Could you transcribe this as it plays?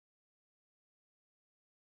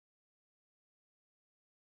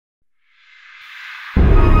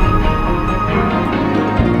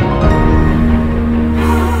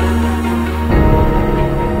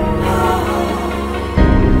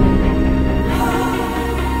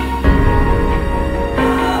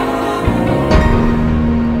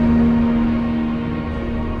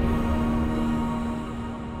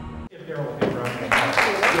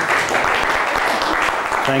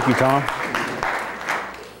Thank you, Tom.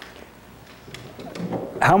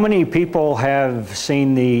 How many people have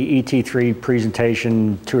seen the ET3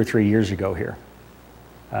 presentation 2 or 3 years ago here?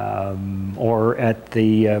 Or at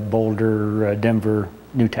the Boulder, Denver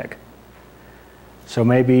New Tech? So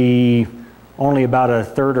maybe only about a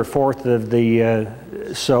third or fourth of the,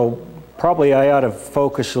 so probably I ought to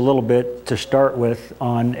focus a little bit to start with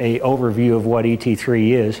on an overview of what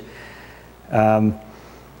ET3 is.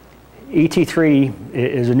 ET3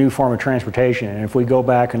 is a new form of transportation, and if we go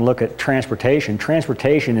back and look at transportation,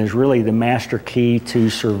 transportation is really the master key to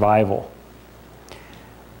survival.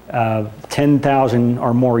 10,000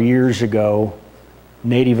 or more years ago,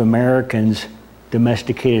 Native Americans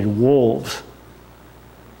domesticated wolves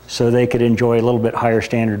so they could enjoy a little bit higher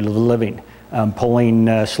standard of living,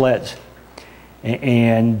 pulling sleds.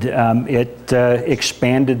 And it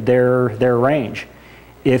expanded their range.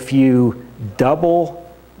 If you double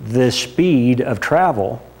the speed of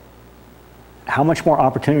travel, how much more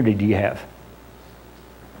opportunity do you have?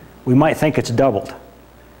 We might think it's doubled,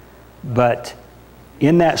 but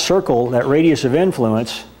in that circle, that radius of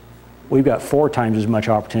influence, we've got 4 times as much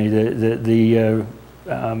opportunity, the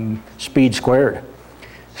speed squared.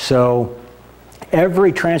 So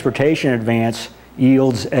every transportation advance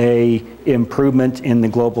yields a improvement in the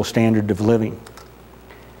global standard of living.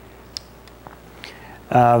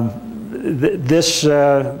 This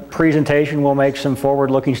presentation will make some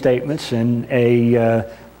forward-looking statements, and a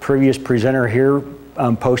previous presenter here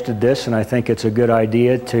posted this, and I think it's a good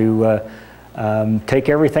idea to take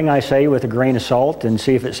everything I say with a grain of salt and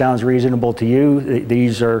see if it sounds reasonable to you.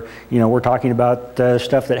 These are, we're talking about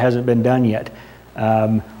stuff that hasn't been done yet.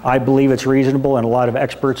 I believe it's reasonable, and a lot of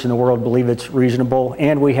experts in the world believe it's reasonable,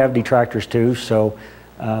 and we have detractors too, so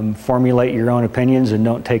formulate your own opinions and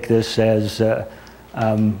don't take this as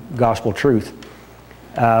gospel truth.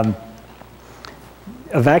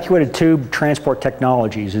 Evacuated tube transport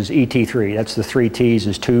technologies is ET3. That's the 3 T's,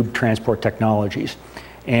 is tube transport technologies.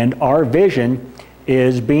 And our vision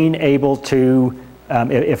is being able to,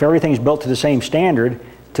 if everything's built to the same standard,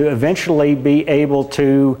 to eventually be able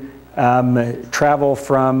to travel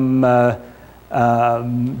from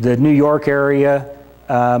the New York area,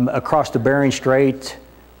 across the Bering Strait,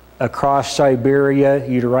 across Siberia.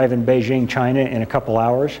 You'd arrive in Beijing, China in a couple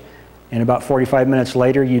hours, and about 45 minutes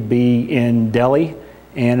later you'd be in Delhi,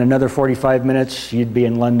 and another 45 minutes you'd be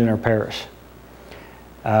in London or Paris.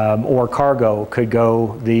 Or cargo could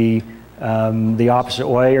go the opposite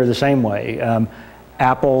way or the same way.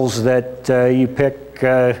 Apples that you pick,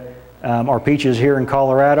 or peaches here in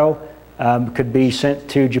Colorado, could be sent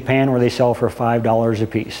to Japan where they sell for $5 a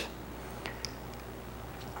piece.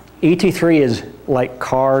 ET3 is like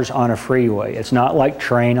cars on a freeway. It's not like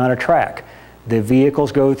train on a track. The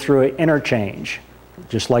vehicles go through an interchange,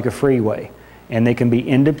 just like a freeway, and they can be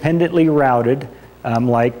independently routed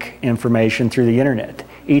like information through the internet.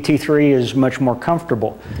 ET3 is much more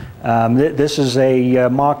comfortable. This is a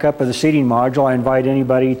mock-up of the seating module. I invite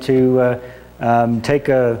anybody to take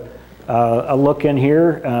a look in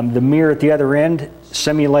here. The mirror at the other end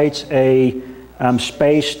simulates a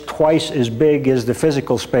space twice as big as the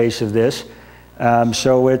physical space of this.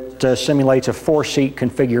 So it simulates a 4-seat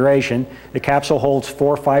configuration. The capsule holds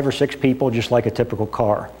 4, 5, or 6 people, just like a typical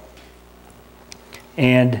car.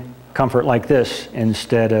 And comfort like this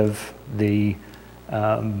instead of the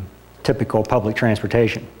typical public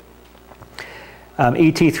transportation.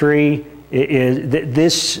 ET3 is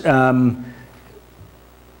this $3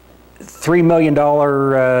 million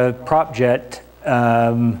prop jet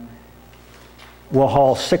will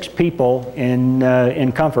haul 6 people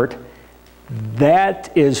in comfort.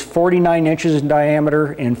 That is 49 inches in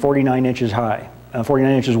diameter and 49 inches high,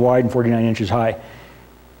 49 inches wide and 49 inches high,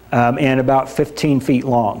 and about 15 feet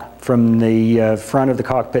long from the front of the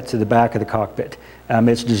cockpit to the back of the cockpit.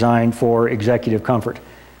 It's designed for executive comfort.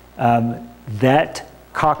 That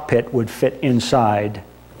cockpit would fit inside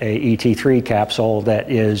a ET3 capsule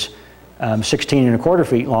that is 16¼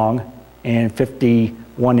 feet long and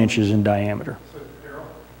 51 inches in diameter. So, Darryl,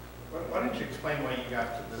 why don't you explain why you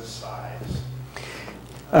got to this size?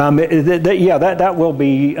 Yeah, that will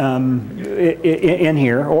be in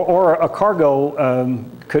here, or a cargo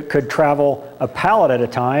could travel a pallet at a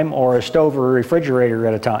time, or a stove or a refrigerator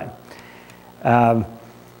at a time.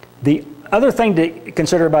 The other thing to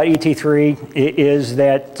consider about ET3 is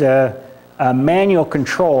that manual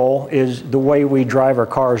control is the way we drive our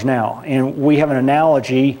cars now. And we have an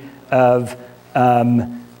analogy of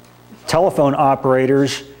telephone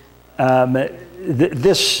operators.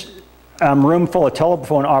 This room full of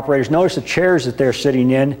telephone operators, notice the chairs that they're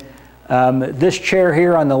sitting in. This chair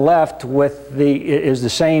here on the left is the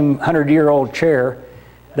same 100-year-old chair.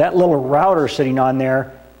 that little router sitting on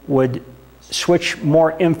there would switch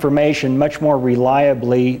more information much more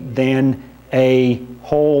reliably than a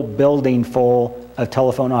whole building full of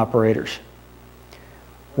telephone operators.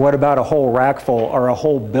 What about a whole rack full or a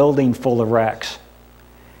whole building full of racks?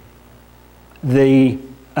 The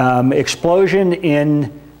explosion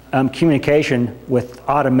in communication with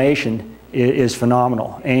automation is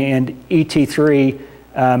phenomenal, and ET3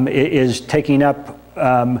 is taking up,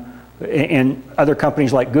 and other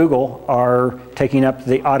companies like Google are taking up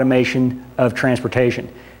the automation of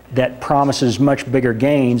transportation that promises much bigger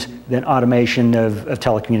gains than automation of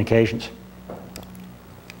telecommunications.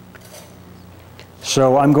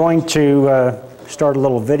 So I'm going to start a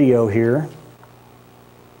little video here.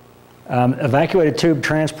 Evacuated tube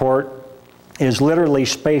transport is literally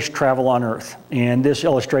space travel on Earth, and this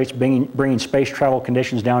illustrates bringing space travel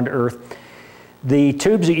conditions down to Earth. The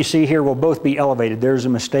tubes that you see here will both be elevated. There's a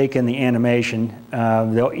mistake in the animation.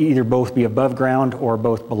 They'll either both be above ground or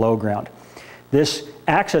both below ground. This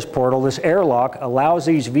access portal, this airlock, allows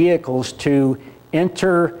these vehicles to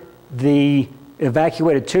enter the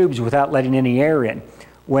evacuated tubes without letting any air in.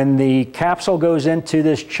 When the capsule goes into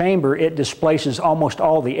this chamber, it displaces almost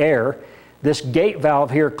all the air. This gate valve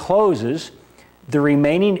here closes. The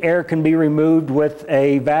remaining air can be removed with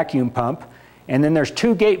a vacuum pump. And then there's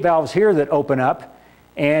two gate valves here that open up,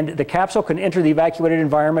 and the capsule can enter the evacuated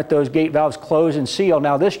environment. Those gate valves close and seal.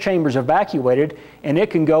 Now this chamber's evacuated, and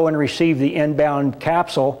it can go and receive the inbound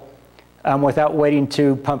capsule without waiting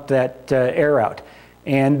to pump that air out.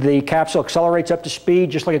 And the capsule accelerates up to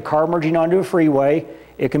speed just like a car merging onto a freeway.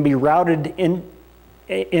 It can be routed in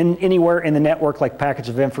anywhere in the network like packets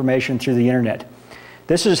of information through the internet.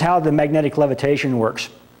 This is how the magnetic levitation works.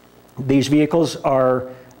 These vehicles are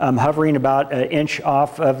hovering about an inch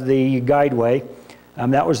off of the guideway.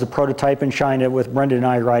 That was the prototype in China with Brendan and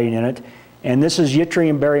I riding in it. And this is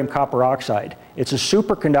yttrium barium copper oxide. It's a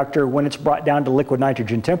superconductor when it's brought down to liquid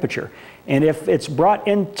nitrogen temperature. And if it's brought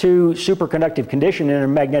into superconductive condition in a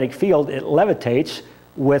magnetic field, it levitates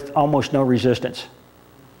with almost no resistance.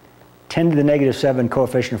 10 to the negative 7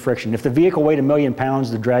 coefficient of friction. If the vehicle weighed 1,000,000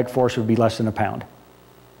 pounds, the drag force would be less than a pound.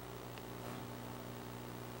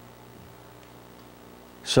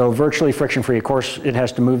 So virtually friction-free. Of course, it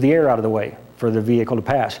has to move the air out of the way for the vehicle to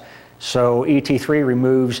pass. So ET3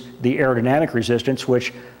 removes the aerodynamic resistance,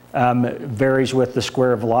 which varies with the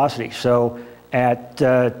square velocity. So at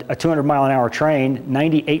a 200-mile-an-hour train,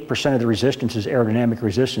 98% of the resistance is aerodynamic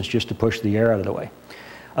resistance just to push the air out of the way.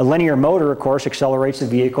 A linear motor, of course, accelerates the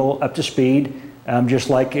vehicle up to speed, just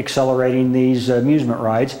like accelerating these amusement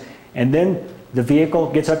rides. And then the vehicle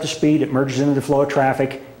gets up to speed, it merges into the flow of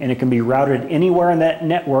traffic, and it can be routed anywhere in that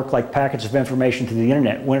network like packets of information to the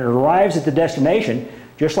internet. When it arrives at the destination,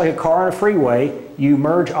 just like a car on a freeway, you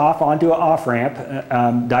merge off onto an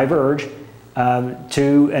off-ramp, diverge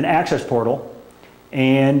to an access portal,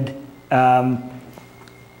 and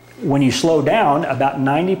when you slow down, about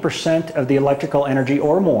 90% of the electrical energy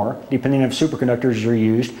or more, depending on if superconductors are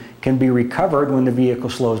used, can be recovered when the vehicle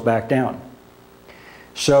slows back down.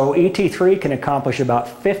 So ET3 can accomplish about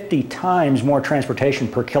 50 times more transportation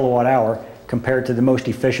per kilowatt hour compared to the most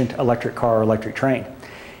efficient electric car or electric train.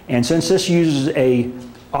 And since this uses a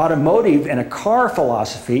automotive and a car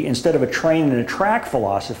philosophy instead of a train and a track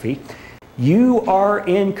philosophy, you are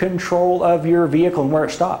in control of your vehicle and where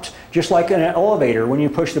it stops. Just like in an elevator, when you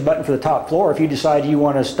push the button for the top floor, if you decide you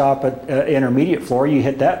want to stop at intermediate floor, you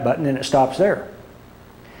hit that button and it stops there.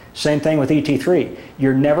 Same thing with ET3.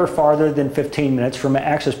 You're never farther than 15 minutes from an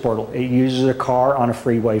access portal. It uses a car on a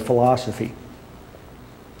freeway philosophy.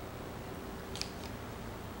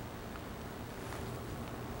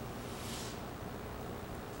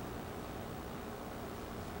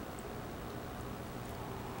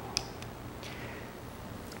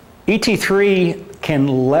 ET3 can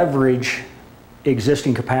leverage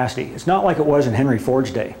existing capacity. It's not like it was in Henry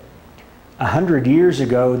Ford's day. 100 years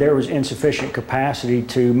ago, there was insufficient capacity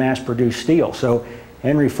to mass produce steel. So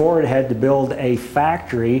Henry Ford had to build a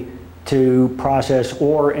factory to process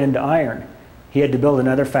ore into iron. He had to build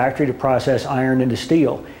another factory to process iron into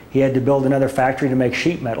steel. He had to build another factory to make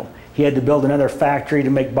sheet metal. He had to build another factory to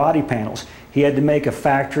make body panels. He had to make a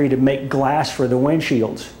factory to make glass for the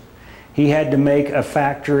windshields. He had to make a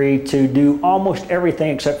factory to do almost everything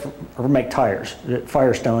except for make tires.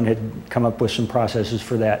 Firestone had come up with some processes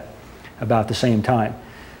for that about the same time.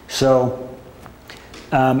 So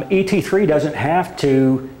ET3 doesn't have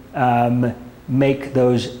to make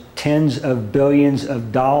those tens of billions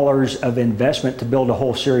of dollars of investment to build a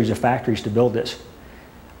whole series of factories to build this.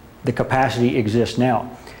 The capacity exists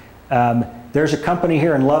now. There's a company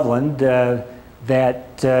here in Loveland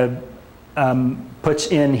that puts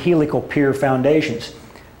in helical pier foundations.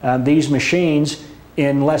 These machines,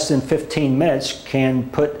 in less than 15 minutes, can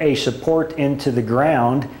put a support into the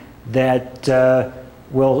ground that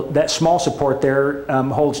that small support there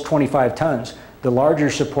holds 25 tons. The larger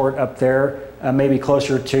support up there may be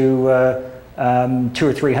closer to 200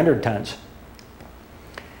 or 300 tons.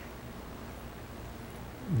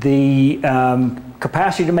 The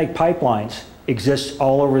capacity to make pipelines exists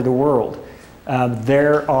all over the world.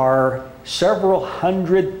 There are several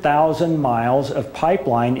 100,000 miles of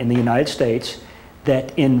pipeline in the United States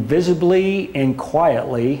that invisibly and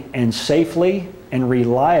quietly and safely and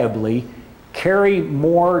reliably carry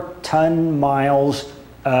more ton miles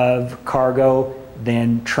of cargo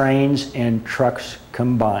than trains and trucks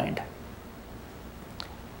combined.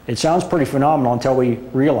 It sounds pretty phenomenal until we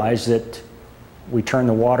realize that we turn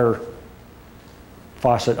the water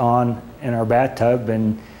faucet on in our bathtub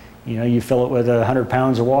and you fill it with 100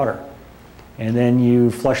 pounds of water, and then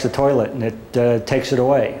you flush the toilet and it takes it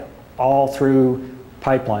away, all through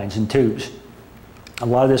pipelines and tubes. A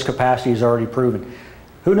lot of this capacity is already proven.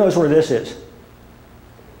 Who knows where this is?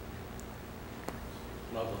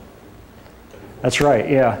 That's right,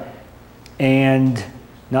 yeah. And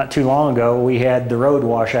not too long ago, we had the road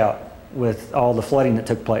wash out with all the flooding that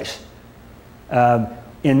took place.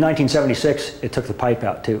 In 1976, it took the pipe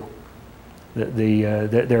out too.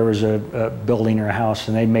 There was a building or a house,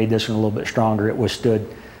 and they made this one a little bit stronger. It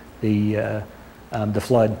withstood the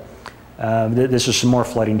flood. This is some more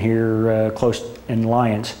flooding here close in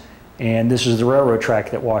Lyons, and this is the railroad track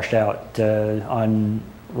that washed out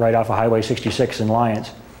right off of Highway 66 in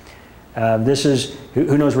Lyons. This is,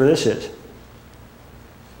 who knows where this is?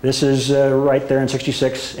 This is right there in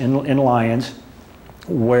 66 in Lyons,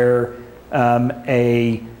 where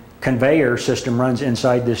a conveyor system runs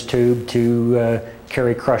inside this tube to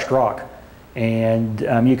carry crushed rock. And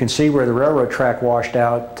you can see where the railroad track washed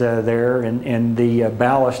out there, and the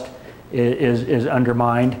ballast is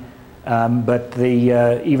undermined. But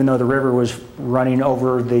even though the river was running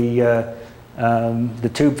over the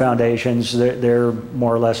tube foundations, they're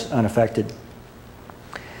more or less unaffected.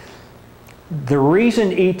 The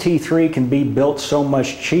reason ET3 can be built so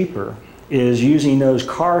much cheaper is using those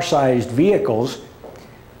car-sized vehicles.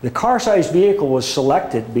 The car-sized vehicle was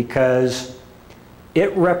selected because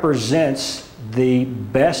it represents the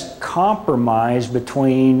best compromise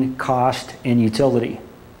between cost and utility.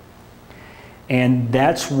 And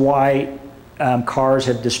that's why cars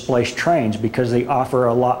have displaced trains, because they offer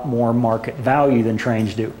a lot more market value than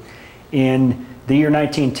trains do. In the year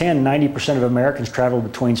 1910, 90% of Americans traveled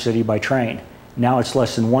between city by train. Now it's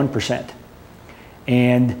less than 1%.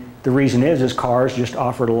 And the reason is cars just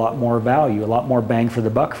offered a lot more value, a lot more bang for the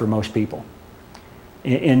buck for most people,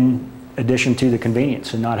 in addition to the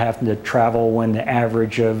convenience and not having to travel when the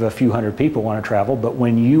average of a few hundred people want to travel, but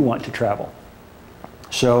when you want to travel.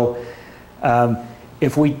 So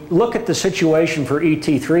if we look at the situation for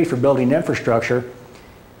ET3 for building infrastructure,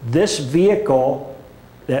 this vehicle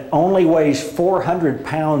that only weighs 400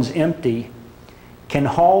 pounds empty can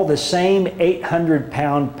haul the same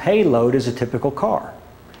 800-pound payload as a typical car.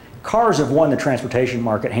 Cars have won the transportation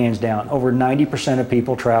market hands down. Over 90% of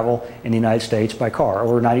people travel in the United States by car.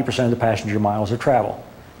 Over 90% of the passenger miles of travel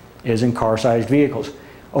is in car-sized vehicles.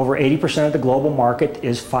 Over 80% of the global market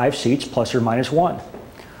is 5 seats plus or minus 1.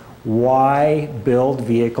 Why build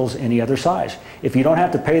vehicles any other size? If you don't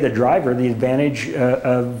have to pay the driver, the advantage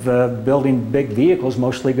of building big vehicles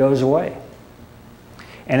mostly goes away.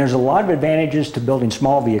 And there's a lot of advantages to building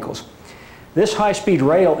small vehicles. This high-speed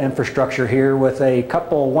rail infrastructure here with a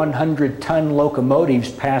couple 100-ton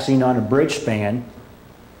locomotives passing on a bridge span.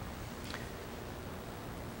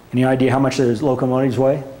 Any idea how much those locomotives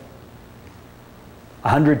weigh?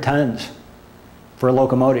 100 tons for a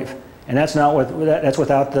locomotive. And that's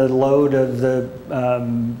without the load of the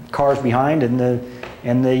cars behind and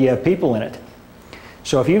the people in it.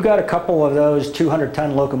 So if you've got a couple of those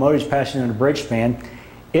 200-ton locomotives passing on a bridge span,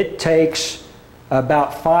 it takes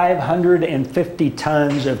about 550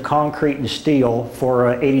 tons of concrete and steel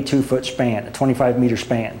for an 82-foot span, a 25-meter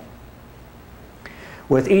span.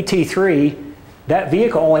 With ET3, that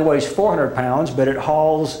vehicle only weighs 400 pounds, but it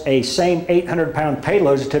hauls a same 800-pound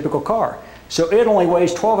payload as a typical car. So it only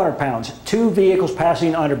weighs 1,200 pounds. 2 vehicles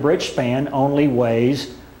passing on a bridge span only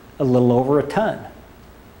weighs a little over a ton.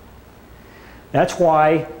 That's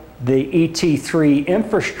why the ET3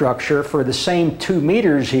 infrastructure for the same 2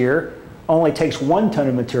 meters here only takes 1 ton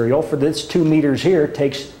of material. For this 2 meters here, it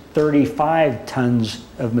takes 35 tons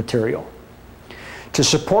of material. To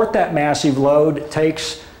support that massive load, it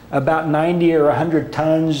takes about 90 or 100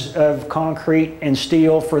 tons of concrete and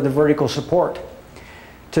steel for the vertical support.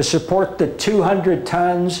 to support the 200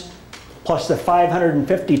 tons plus the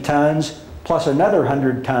 550 tons plus another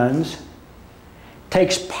 100 tons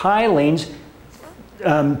takes pilings,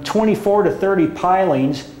 24 to 30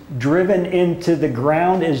 pilings driven into the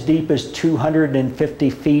ground as deep as 250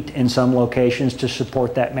 feet in some locations to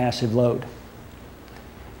support that massive load.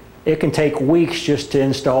 It can take weeks just to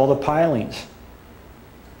install the pilings.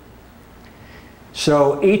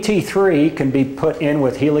 So ET3 can be put in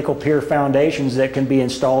with helical pier foundations that can be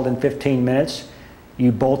installed in 15 minutes.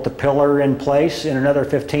 You bolt the pillar in place in another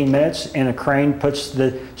 15 minutes, and a crane puts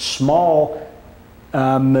the small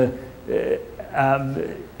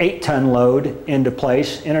 8-ton load into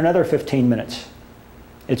place in another 15 minutes.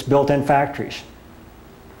 It's built in factories.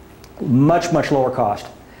 Much, much lower cost.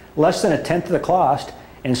 Less than 1/10 of the cost,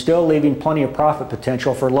 and still leaving plenty of profit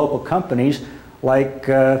potential for local companies like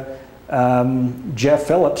Jeff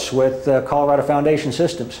Phillips with Colorado Foundation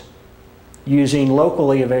Systems, using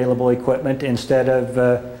locally available equipment instead of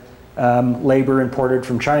labor imported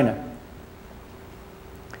from China.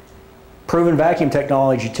 Proven vacuum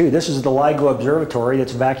technology too. This is the LIGO observatory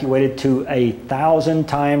that's evacuated to 1,000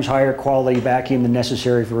 times higher quality vacuum than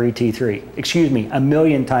necessary for ET3. Excuse me,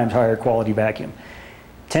 1,000,000 times higher quality vacuum.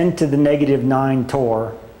 10 to the -9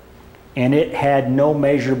 torr, and it had no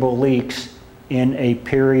measurable leaks in a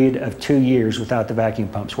period of 2 years without the vacuum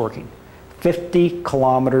pumps working. 50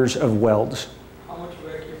 kilometers of welds. How much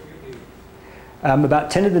vacuum do you need? About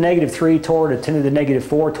 10 to the -3 torr to 10 to the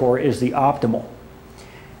 -4 torr is the optimal.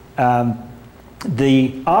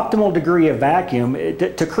 The optimal degree of vacuum,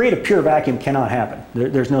 to create a pure vacuum cannot happen.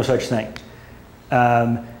 There's no such thing.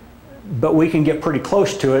 But we can get pretty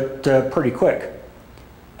close to it pretty quick.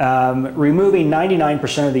 Removing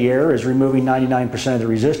 99% of the air is removing 99% of the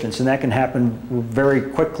resistance, and that can happen very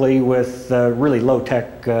quickly with really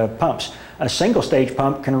low-tech pumps. A single-stage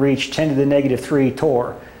pump can reach 10 to the -3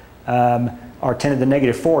 torr, or 10 to the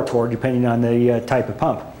 -4 torr, depending on the type of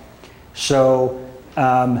pump. So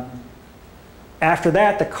after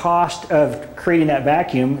that, the cost of creating that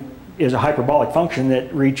vacuum is a hyperbolic function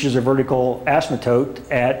that reaches a vertical asymptote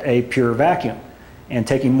at a pure vacuum, and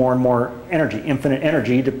taking more and more energy, infinite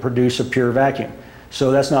energy, to produce a pure vacuum. So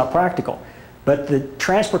that's not practical. But the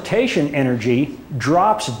transportation energy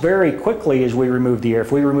drops very quickly as we remove the air.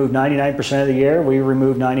 If we remove 99% of the air, we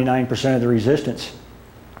remove 99% of the resistance.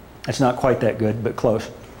 That's not quite that good, but close.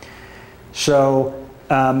 So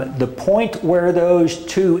the point where those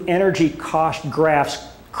two energy cost graphs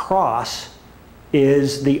cross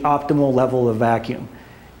is the optimal level of vacuum.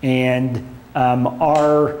 And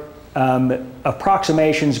our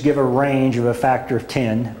approximations give a range of a factor of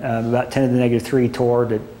 10, about 10 to the -3 torr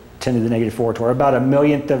to 10 to the -4 torr, about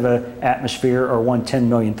 1/1,000,000th of an atmosphere, or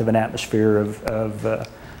 1/10,000,000th of an atmosphere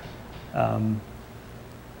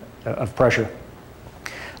of pressure.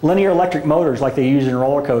 Linear electric motors, like they use in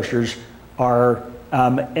roller coasters, are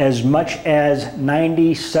as much as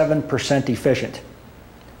 97% efficient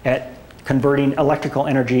at converting electrical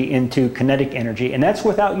energy into kinetic energy, and that's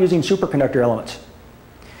without using superconductor elements.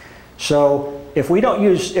 So if we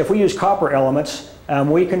use copper elements,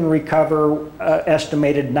 we can recover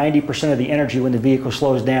estimated 90% of the energy when the vehicle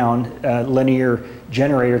slows down. Linear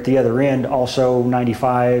generator at the other end, also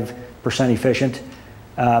 95% efficient.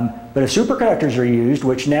 But if superconductors are used,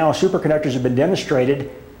 which now superconductors have been demonstrated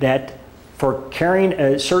that for carrying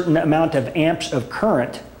a certain amount of amps of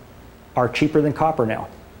current are cheaper than copper now.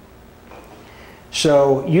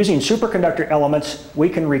 So using superconductor elements, we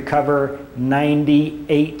can recover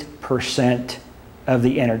 98% of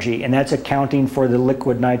the energy, and that's accounting for the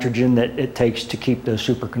liquid nitrogen that it takes to keep those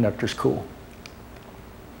superconductors cool.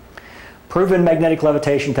 Proven magnetic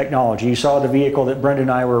levitation technology. You saw the vehicle that Brenda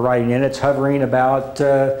and I were riding in. It's hovering about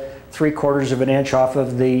 3/4 of an inch off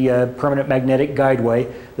of the permanent magnetic guideway.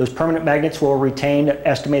 Those permanent magnets will retain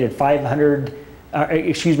estimated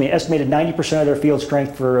 90% of their field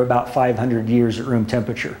strength for about 500 years at room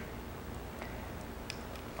temperature.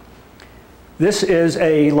 This is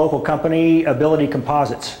a local company, Ability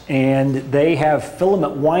Composites, and they have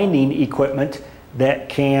filament winding equipment that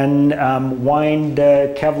can wind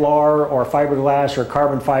Kevlar or fiberglass or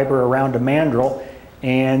carbon fiber around a mandrel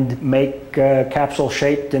and make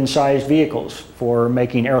capsule-shaped and sized vehicles for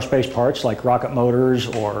making aerospace parts like rocket motors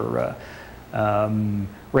or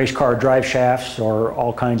race car drive shafts, or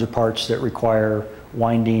all kinds of parts that require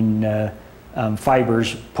winding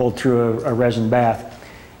fibers pulled through a resin bath.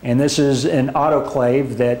 And this is an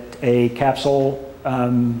autoclave that a capsule,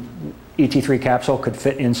 ET3 capsule, could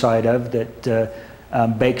fit inside of, that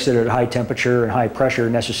bakes it at high temperature and high pressure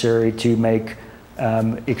necessary to make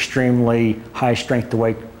extremely high strength to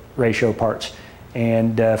weight ratio parts.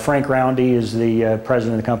 And Frank Roundy is the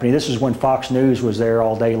president of the company. This is when Fox News was there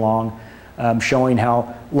all day long, showing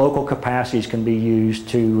how local capacities can be used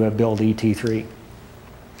to build ET3.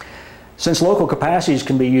 Since local capacities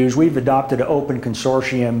can be used, we've adopted an open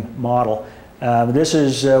consortium model. This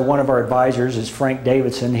is one of our advisors, is Frank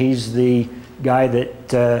Davidson. He's the guy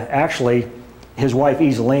that actually, his wife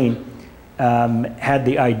Iseline had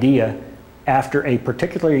the idea after a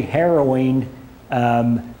particularly harrowing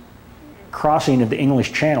crossing of the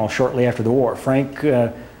English Channel shortly after the war. Frank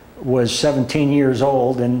was 17 years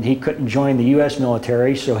old and he couldn't join the US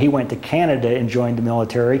military, so he went to Canada and joined the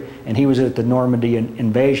military, and he was at the Normandy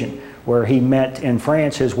invasion, where he met in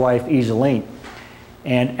France his wife Iseline.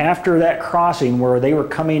 And after that crossing, where they were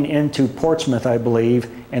coming into Portsmouth, I believe,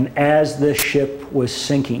 and as the ship was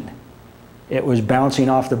sinking, it was bouncing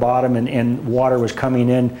off the bottom and water was coming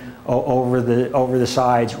in over the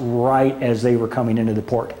sides right as they were coming into the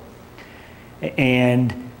port.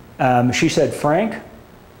 And she said, "Frank,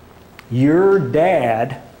 your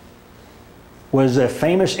dad was a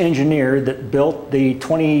famous engineer that built the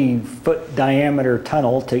 20-foot diameter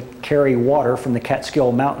tunnel to carry water from the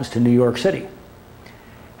Catskill Mountains to New York City.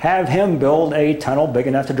 Have him build a tunnel big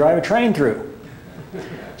enough to drive a train through,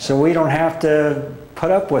 so we don't have to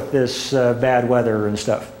put up with this bad weather and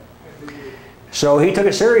stuff." So he took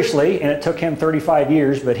it seriously, and it took him 35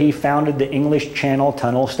 years, but he founded the English Channel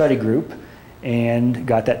Tunnel Study Group and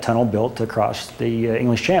got that tunnel built across the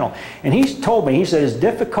English Channel. And he's told me, he said, as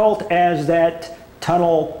difficult as that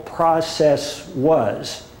tunnel process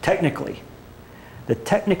was, technically, the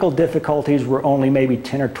technical difficulties were only maybe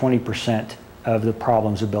 10 or 20% of the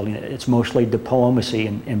problems of building it. It's mostly diplomacy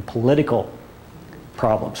and political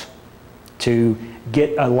problems to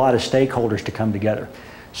get a lot of stakeholders to come together.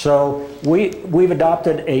 So we've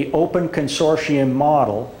adopted an open consortium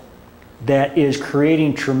model that is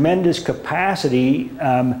creating tremendous capacity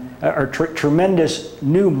tremendous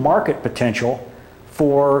new market potential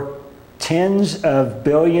for tens of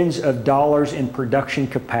billions of dollars in production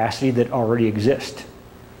capacity that already exist.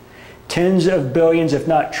 Tens of billions, if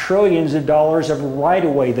not trillions of dollars of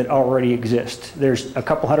right-of-way that already exist. There's a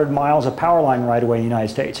couple hundred miles of power line right-of-way in the United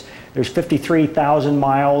States. There's 53,000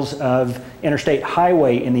 miles of interstate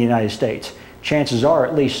highway in the United States. Chances are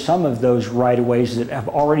at least some of those right-of-ways that have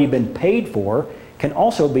already been paid for can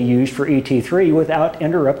also be used for ET3 without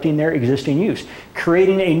interrupting their existing use,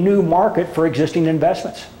 creating a new market for existing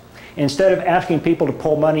investments. Instead of asking people to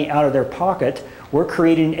pull money out of their pocket, we're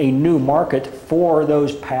creating a new market for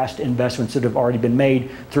those past investments that have already been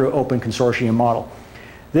made through an open consortium model.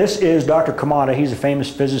 This is Dr. Kamada. He's a famous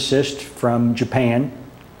physicist from Japan.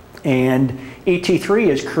 And ET3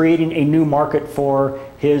 is creating a new market for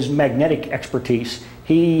his magnetic expertise.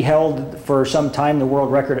 He held for some time the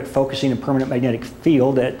world record at focusing a permanent magnetic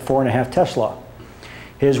field at 4.5 Tesla.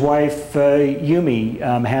 His wife, Yumi,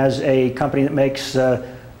 has a company that makes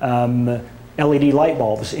LED light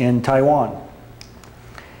bulbs in Taiwan.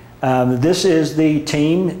 This is the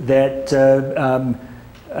team that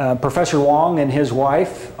Professor Wong and his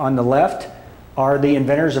wife on the left are the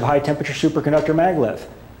inventors of high-temperature superconductor maglev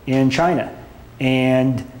in China.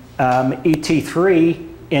 And ET3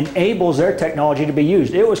 enables their technology to be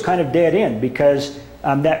used. It was kind of dead end because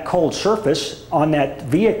that cold surface on that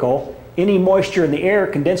vehicle, any moisture in the air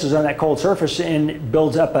condenses on that cold surface and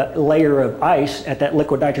builds up a layer of ice at that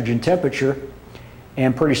liquid nitrogen temperature,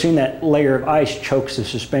 and pretty soon that layer of ice chokes the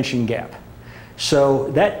suspension gap. So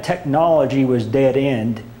that technology was dead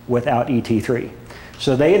end without ET3.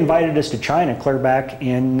 So they invited us to China clear back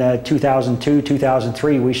in 2002,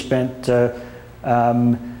 2003. We spent about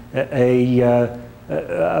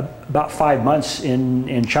 5 months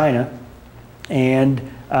in China, and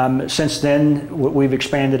since then we've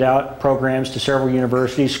expanded out programs to several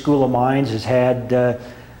universities. School of Mines has had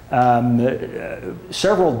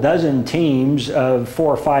several dozen teams of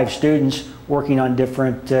 4 or 5 students working on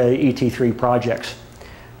different ET3 projects.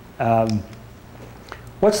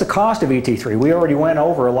 What's the cost of ET3? We already went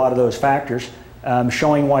over a lot of those factors,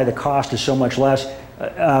 showing why the cost is so much less.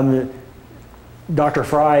 Dr.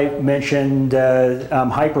 Fry mentioned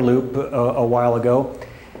Hyperloop a while ago.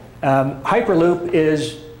 Hyperloop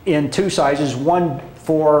is in 2 sizes, one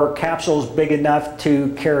for capsules big enough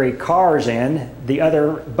to carry cars in, the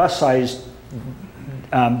other bus-sized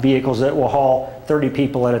vehicles that will haul 30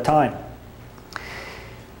 people at a time.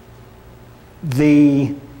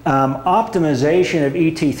 The optimization of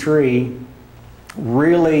ET3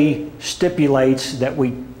 really stipulates that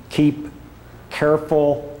we keep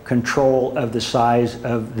careful control of the size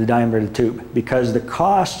of the diameter of the tube, because the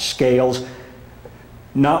cost scales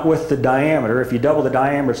not with the diameter. If you double the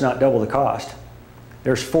diameter, it's not double the cost.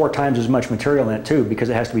 there's 4 times as much material in it too, because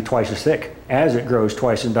it has to be twice as thick as it grows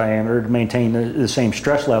twice in diameter to maintain the same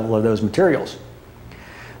stress level of those materials.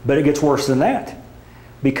 But it gets worse than that,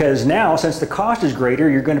 because now, since the cost is greater,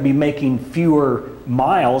 you're going to be making fewer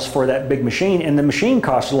miles for that big machine, and the machine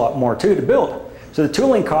costs a lot more too to build. So the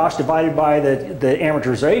tooling cost divided by the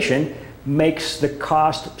amortization makes the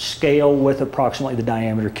cost scale with approximately the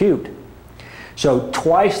diameter cubed. So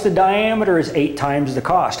twice the diameter is 8 times the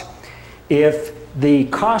cost. If the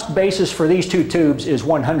cost basis for these 2 tubes is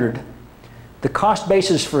 100, the cost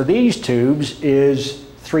basis for these tubes is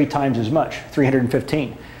 3 times as much,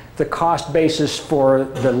 315. The cost basis for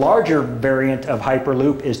the larger variant of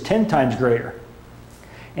Hyperloop is 10 times greater.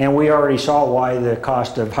 And we already saw why the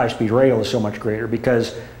cost of high-speed rail is so much greater,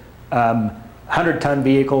 because 100-ton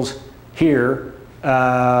vehicles here,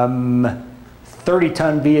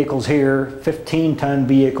 30-ton vehicles here, 15-ton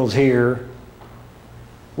vehicles here,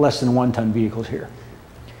 less than 1-ton vehicles here.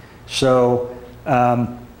 So,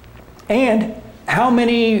 and how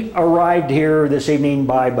many arrived here this evening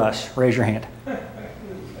by bus? Raise your hand.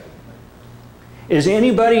 Is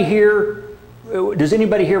anybody here, does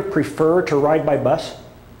anybody here prefer to ride by bus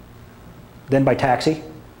than by taxi,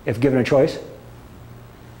 if given a choice?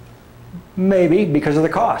 Maybe because of the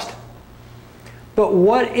cost. But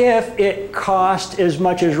what if it cost as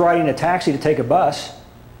much as riding a taxi to take a bus,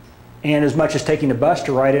 and as much as taking a bus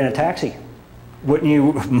to ride in a taxi? Wouldn't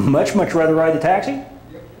you much rather ride the taxi?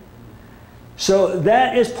 Yep. So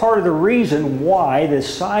that is part of the reason why the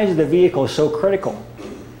size of the vehicle is so critical.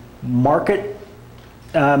 Market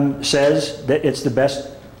says that it's the best,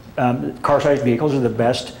 car-sized vehicles are the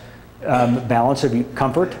best balance of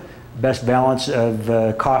comfort, best balance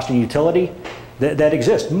of cost and utility that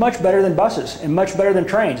exists. Much better than buses and much better than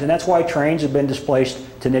trains, and that's why trains have been displaced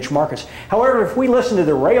to niche markets. However, if we listen to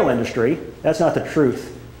the rail industry, that's not the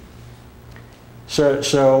truth. So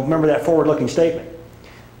remember that forward-looking statement.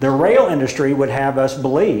 The rail industry would have us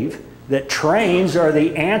believe that trains are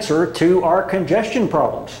the answer to our congestion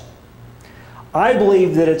problems. I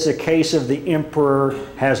believe that it's a case of the emperor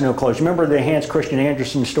has no clothes. Remember the Hans Christian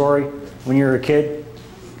Andersen story when you were a kid?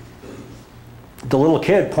 The little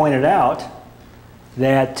kid pointed out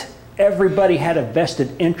that everybody had a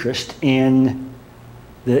vested interest in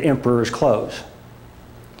the emperor's clothes.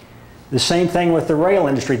 The same thing with the rail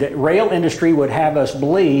industry. The rail industry would have us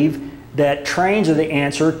believe that trains are the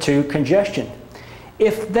answer to congestion.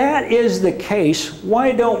 If that is the case,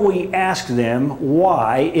 why don't we ask them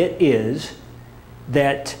why it is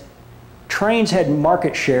that trains had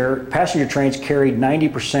market share, passenger trains carried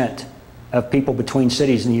 90% of people between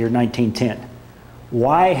cities in the year 1910.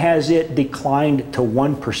 Why has it declined to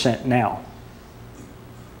 1% now?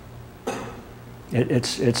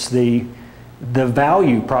 It's the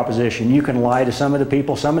value proposition. You can lie to some of the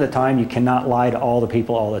people some of the time. You cannot lie to all the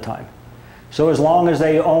people all the time. So as long as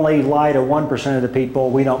they only lie to 1% of the people,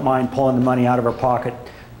 we don't mind pulling the money out of our pocket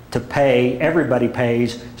to pay. Everybody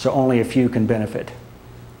pays, so only a few can benefit.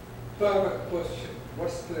 So I have a question.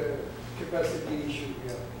 What's the capacity issue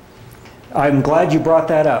here? I'm glad you brought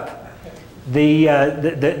that up.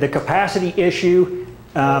 The capacity issue,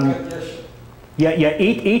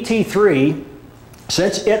 ET3,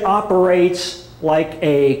 since it operates like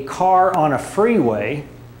a car on a freeway,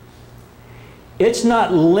 it's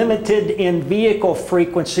not limited in vehicle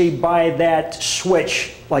frequency by that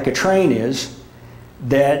switch like a train is,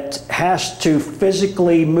 that has to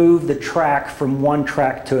physically move the track from one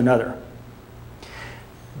track to another.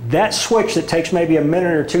 That switch that takes maybe a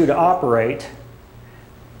minute or two to operate,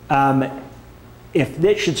 if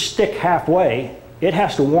it should stick halfway, it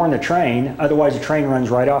has to warn the train, otherwise the train runs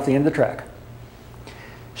right off the end of the track.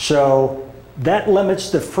 So that limits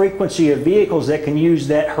the frequency of vehicles that can use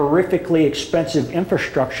that horrifically expensive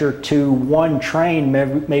infrastructure to one train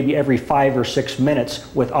maybe every 5 or 6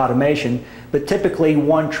 minutes with automation, but typically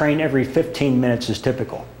one train every 15 minutes is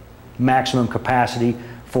typical, maximum capacity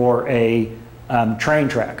for a train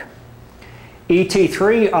track.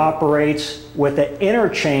 ET3 operates with an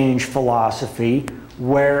interchange philosophy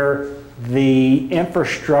where the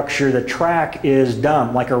infrastructure, the track is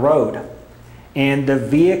dumb, like a road, and the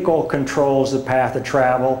vehicle controls the path of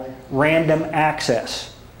travel, random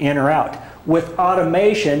access, in or out. With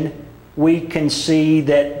automation, we can see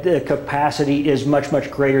that the capacity is much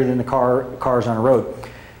greater than the cars on a road.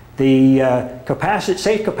 The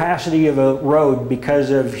safe capacity of a road,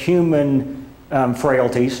 because of human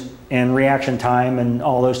frailties and reaction time and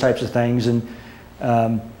all those types of things, and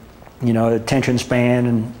attention span,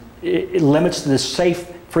 and it limits the safe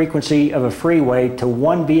frequency of a freeway to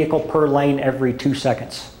one vehicle per lane every 2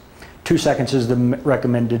 seconds. 2 seconds is the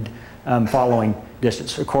recommended following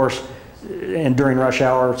distance. Of course, and during rush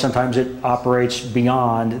hour, sometimes it operates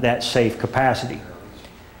beyond that safe capacity.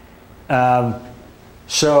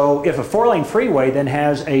 So if a 4-lane freeway then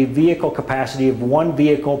has a vehicle capacity of 1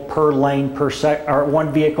 vehicle per lane per sec, or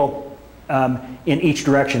 1 vehicle in each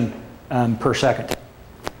direction per second,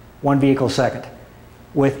 1 vehicle a second.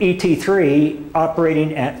 With ET3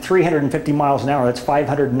 operating at 350 miles an hour, that's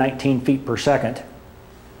 519 feet per second.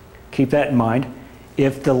 Keep that in mind.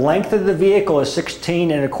 If the length of the vehicle is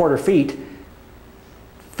 16.25 feet,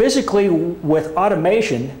 physically with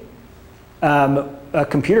automation, a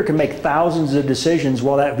computer can make thousands of decisions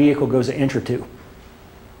while that vehicle goes an inch or two.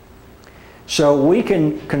 So we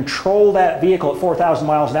can control that vehicle at 4,000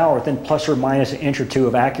 miles an hour within plus or minus an inch or two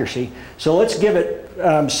of accuracy. So let's give it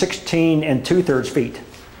 16.2 feet.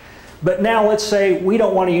 But now let's say we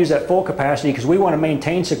don't want to use that full capacity because we want to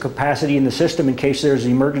maintain some capacity in the system in case there's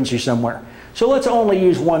an emergency somewhere. So let's only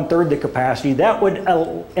use 1/3 the capacity. That would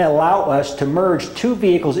allow us to merge 2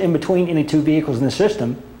 vehicles in between any 2 vehicles in the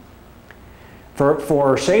system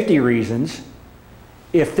for safety reasons.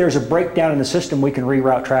 If there's a breakdown in the system, we can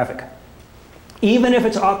reroute traffic, even if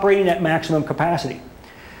it's operating at maximum capacity.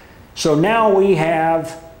 So now we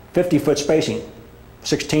have 50-foot spacing,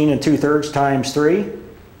 16.2 times 3.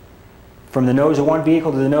 From the nose of one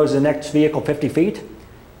vehicle to the nose of the next vehicle, 50 feet.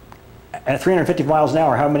 At 350 miles an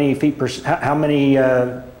hour, how many feet per second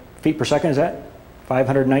is that?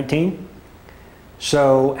 519.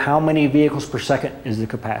 So how many vehicles per second is the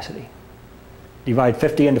capacity? Divide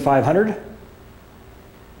 50 into 500.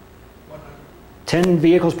 10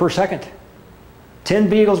 vehicles per second. 10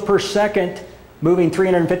 vehicles per second moving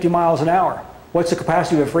 350 miles an hour. What's the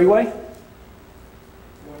capacity of a freeway?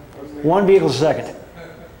 1 vehicle a second.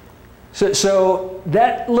 So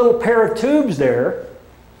that little pair of tubes there,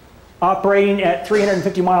 operating at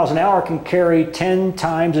 350 miles an hour, can carry 10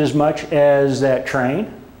 times as much as that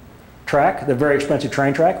train track, the very expensive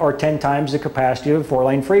train track, or 10 times the capacity of a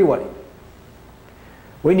 4-lane freeway.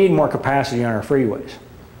 We need more capacity on our freeways.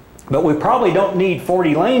 But we probably don't need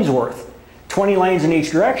 40 lanes worth, 20 lanes in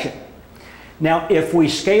each direction. Now, if we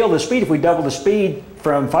scale the speed, if we double the speed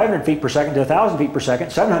from 500 feet per second to 1,000 feet per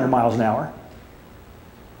second, 700 miles an hour,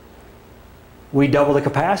 we double the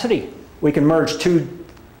capacity. We can merge 2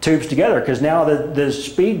 tubes together because now the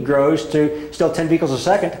speed grows to still 10 vehicles a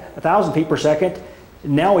second, 1,000 feet per second.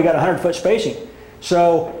 Now we got 100-foot spacing.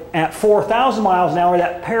 So at 4,000 miles an hour,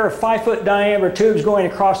 that pair of 5-foot diameter tubes going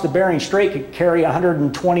across the Bering Strait could carry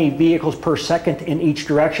 120 vehicles per second in each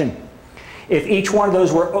direction. If each one of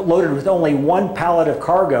those were loaded with only 1 pallet of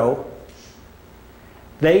cargo,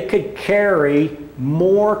 they could carry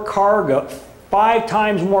more cargo, 5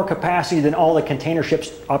 times more capacity than all the container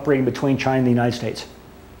ships operating between China and the United States.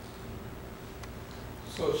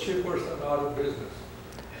 So shippers are out of business.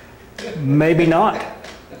 Maybe not.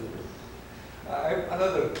 I have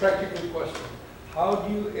another practical question. How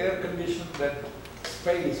do you air condition that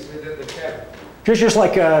space within the cabin? Just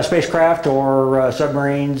like spacecraft or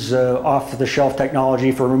submarines, off-the-shelf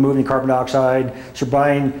technology for removing carbon dioxide,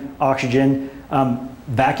 supplying oxygen.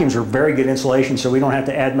 Vacuums are very good insulation, so we don't have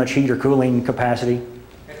to add much heat or cooling capacity.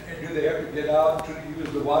 And do they have to get out to use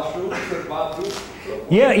the washroom, the bathroom?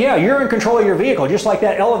 Yeah, you're in control of your vehicle. Just like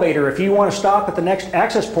that elevator, if you want to stop at the next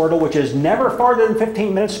access portal, which is never farther than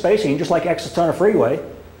 15 minutes spacing, just like exits on a freeway,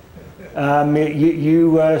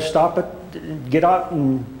 you stop it, get out,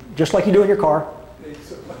 and just like you do in your car.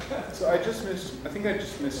 So I think I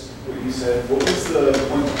just missed what you said. What was the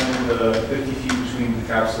point behind the 50 feet between the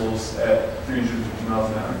capsules at 350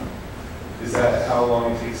 miles an hour? Is that how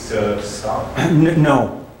long it takes to stop?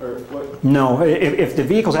 No. Or what? No. If the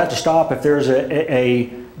vehicles have to stop, if there's a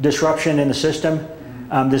disruption in the system,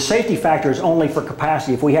 the safety factor is only for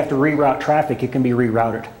capacity. If we have to reroute traffic, it can be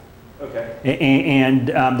rerouted. Okay. And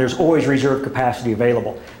there's always reserve capacity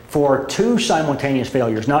available for 2 simultaneous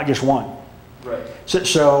failures, not just 1. Right.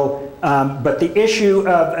 But the issue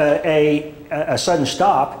of a sudden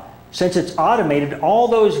stop, since it's automated, all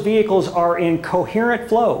those vehicles are in coherent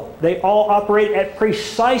flow. They all operate at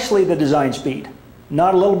precisely the design speed,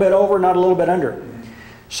 not a little bit over, not a little bit under.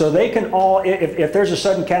 So they can all, if there's a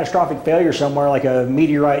sudden catastrophic failure somewhere, like a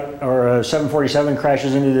meteorite or a 747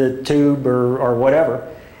 crashes into the tube or whatever,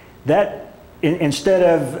 that instead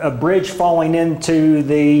of a bridge falling into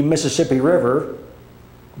the Mississippi River,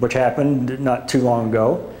 which happened not too long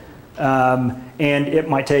ago, and it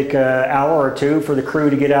might take an hour or 2 for the crew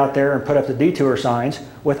to get out there and put up the detour signs.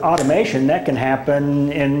 With automation, that can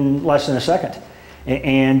happen in less than a second.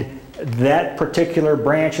 And that particular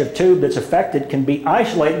branch of tube that's affected can be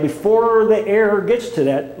isolated before the air gets to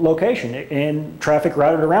that location and traffic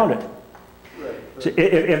routed around it. Right. So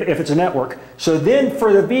if it's a network. So then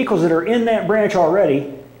for the vehicles that are in that branch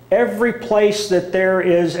already, every place that there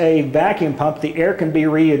is a vacuum pump, the air can be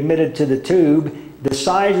readmitted to the tube. The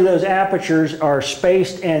size of those apertures are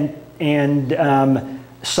spaced and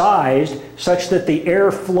sized such that the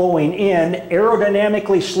air flowing in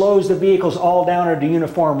aerodynamically slows the vehicles all down at a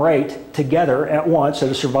uniform rate together at once at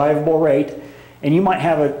a survivable rate. And you might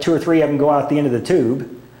have two or three of them go out the end of the tube,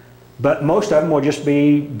 but most of them will just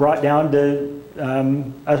be brought down to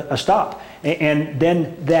a stop. And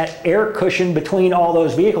then that air cushion between all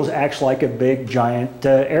those vehicles acts like a big giant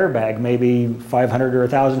airbag, maybe 500 or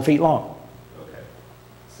 1,000 feet long.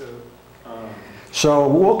 So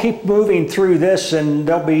we'll keep moving through this, and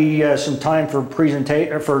there'll be some time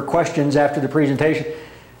for questions after the presentation.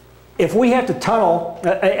 If we have to tunnel,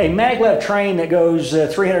 a maglev train that goes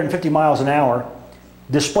 350 miles an hour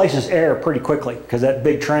displaces air pretty quickly because that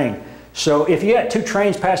big train. So if you got two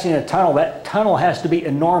trains passing in a tunnel, that tunnel has to be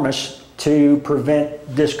enormous to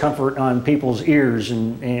prevent discomfort on people's ears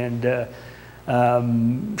and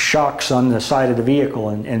shocks on the side of the vehicle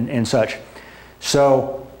and such.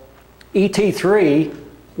 So ET3,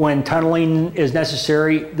 when tunneling is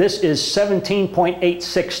necessary, this is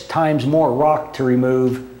 17.86 times more rock to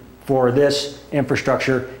remove for this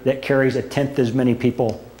infrastructure that carries 1/10 as many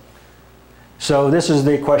people. So this is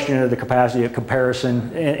the question of the capacity of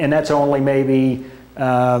comparison, and that's only maybe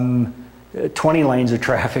 20 lanes of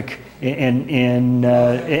traffic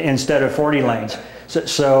instead of 40 lanes.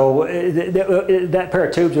 So that pair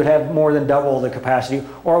of tubes would have more than double the capacity,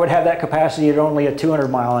 or would have that capacity at only a 200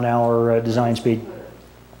 mile an hour design speed.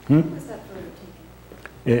 Was that photo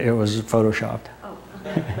taken? It was photoshopped. Oh.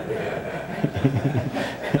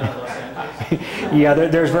 Yeah,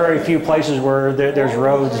 there's very few places where there's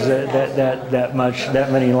roads that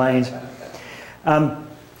many lanes.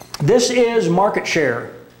 This is market share.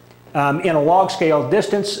 In a log scale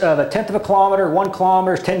distance of 1/10 of a kilometer, 1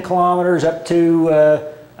 kilometer, 10 kilometers, up to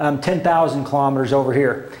 10,000 kilometers over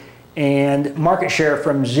here. And market share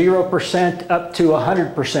from 0% up to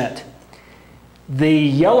 100%. The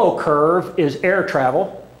yellow curve is air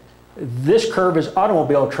travel. This curve is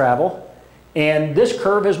automobile travel. And this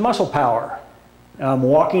curve is muscle power,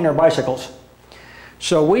 walking or bicycles.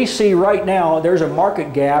 So we see right now there's a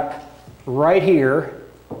market gap right here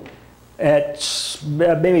at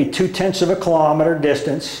maybe 2/10 of a kilometer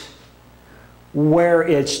distance, where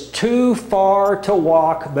it's too far to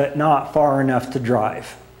walk but not far enough to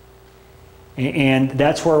drive. And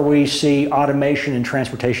that's where we see automation and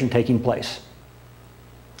transportation taking place,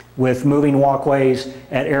 with moving walkways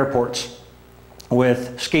at airports,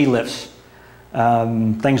 with ski lifts,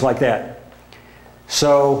 things like that.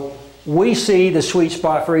 So we see the sweet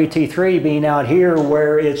spot for ET3 being out here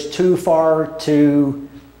where it's too far to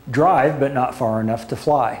drive but not far enough to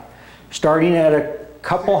fly. Starting at a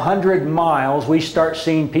couple hundred miles, we start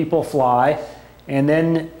seeing people fly, and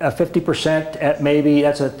then 50% at maybe,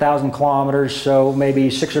 that's 1,000 kilometers, so maybe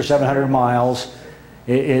 600 or 700 miles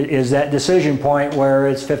is that decision point where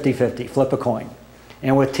it's 50-50, flip a coin.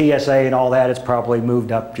 And with TSA and all that, it's probably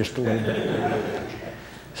moved up just a little bit.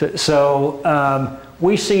 So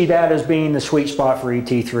we see that as being the sweet spot for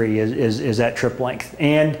ET3 is that trip length.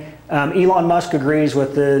 And Elon Musk agrees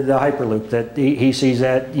with the Hyperloop, that he sees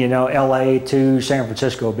that, you know, LA to San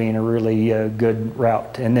Francisco being a really good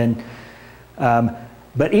route. And then,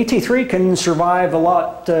 but ET3 can survive a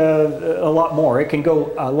lot more. It can go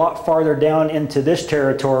a lot farther down into this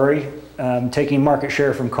territory, taking market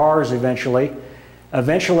share from cars eventually.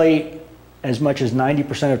 Eventually, as much as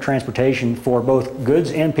 90% of transportation for both goods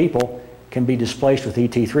and people can be displaced with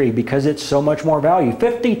ET3 because it's so much more value.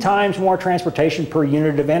 50 times more transportation per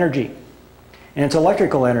unit of energy. And it's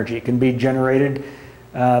electrical energy. It can be generated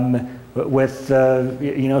with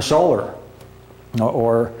you know, solar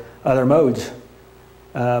or other modes.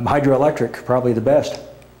 Hydroelectric, probably the best.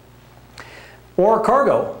 Or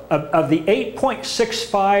cargo. Of the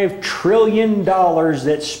 $8.65 trillion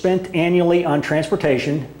that's spent annually on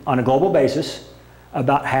transportation on a global basis,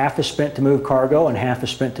 about half is spent to move cargo and half is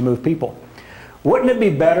spent to move people. Wouldn't it be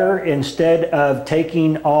better, instead of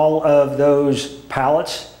taking all of those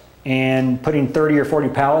pallets and putting 30 or 40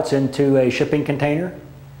 pallets into a shipping container,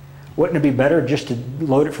 wouldn't it be better just to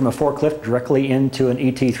load it from a forklift directly into an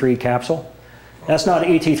ET3 capsule? That's not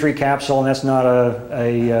an ET3 capsule, and that's not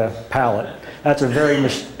a pallet. That's a very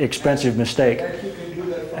expensive mistake. You can do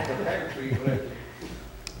that from the factory, right?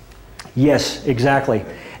 Yes, exactly.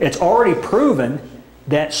 It's already proven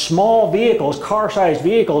that small vehicles, car-sized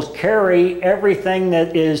vehicles, carry everything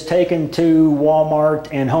that is taken to Walmart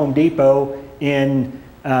and Home Depot in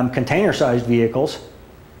container-sized vehicles.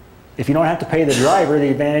 If you don't have to pay the driver, the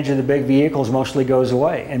advantage of the big vehicles mostly goes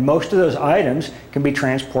away. And most of those items can be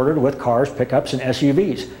transported with cars, pickups, and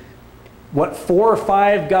SUVs. What 4 or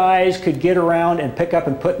 5 guys could get around and pick up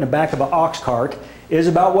and put in the back of an ox cart is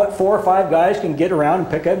about what 4 or 5 guys can get around and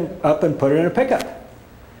pick up and put it in a pickup.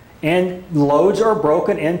 And loads are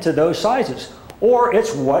broken into those sizes. Or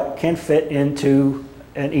it's what can fit into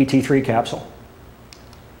an ET3 capsule.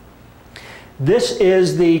 This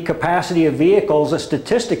is the capacity of vehicles.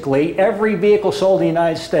 Statistically, every vehicle sold in the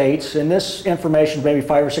United States, and this information is maybe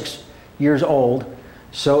 5 or 6 years old,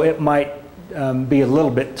 so it might be a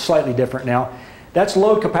little bit slightly different now. That's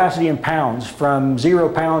load capacity in pounds, from 0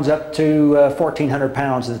 pounds up to 1,400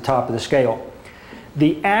 pounds at the top of the scale.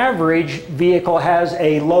 The average vehicle has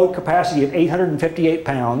a load capacity of 858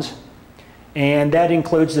 pounds, and that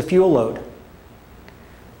includes the fuel load.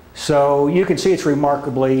 So you can see it's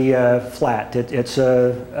remarkably flat. It's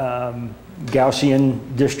a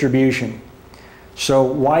Gaussian distribution. So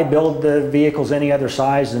why build the vehicles any other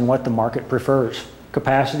size than what the market prefers?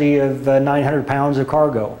 Capacity of 900 pounds of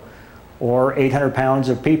cargo, or 800 pounds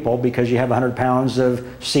of people because you have 100 pounds of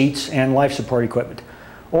seats and life support equipment,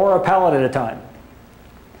 or a pallet at a time.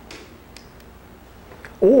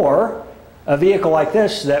 Or a vehicle like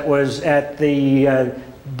this that was at the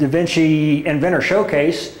DaVinci Inventor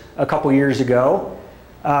Showcase a couple years ago.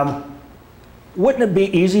 Wouldn't it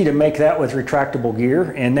be easy to make that with retractable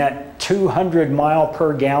gear, and that 200 mile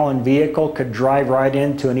per gallon vehicle could drive right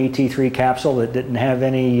into an ET3 capsule that didn't have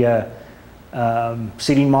any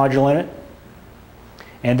seating module in it?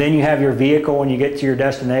 And then you have your vehicle when you get to your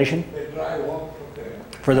destination They drive up from there.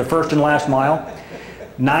 for the first and last mile.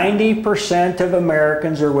 90% of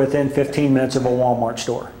Americans are within 15 minutes of a Walmart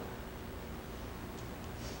store.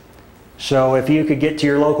 So if you could get to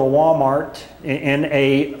your local Walmart in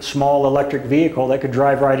a small electric vehicle that could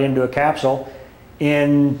drive right into a capsule,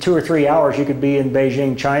 in 2 or 3 hours you could be in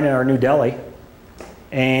Beijing, China, or New Delhi,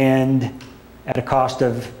 and at a cost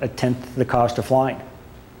of 1/10 the cost of flying.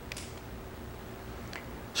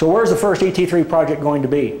 So where's the first ET3 project going to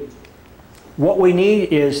be? What we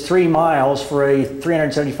need is 3 miles for a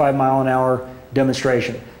 375 mile an hour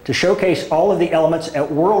demonstration. To showcase all of the elements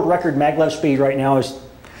at world record maglev speed right now is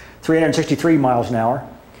 363 miles an hour.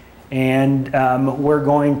 And we're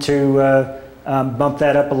going to bump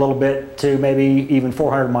that up a little bit to maybe even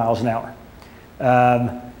 400 miles an hour.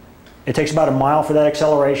 It takes about a mile for that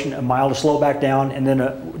acceleration, a mile to slow back down, and then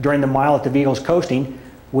during the mile that the vehicle's coasting,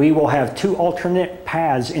 we will have 2 alternate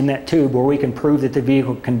paths in that tube where we can prove that the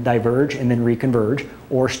vehicle can diverge and then reconverge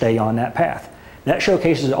or stay on that path. That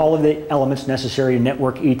showcases all of the elements necessary to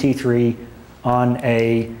network ET3 on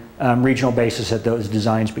a regional basis at those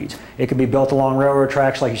design speeds. It can be built along railroad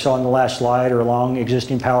tracks like you saw in the last slide, or along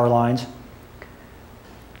existing power lines.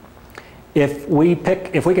 If we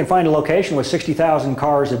can find a location with 60,000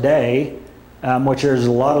 cars a day, which there's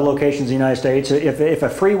a lot of locations in the United States. If a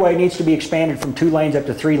freeway needs to be expanded from 2 lanes up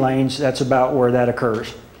to 3 lanes, that's about where that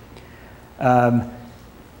occurs.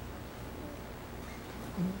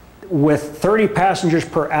 With 30 passengers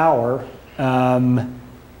per hour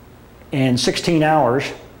and 16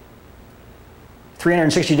 hours,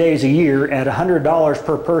 360 days a year, at $100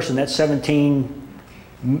 per person, that's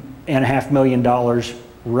 $17.5 million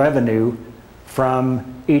revenue from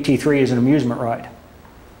ET3 as an amusement ride.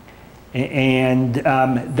 And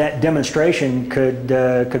that demonstration could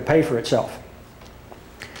pay for itself.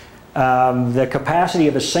 The capacity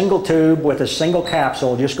of a single tube with a single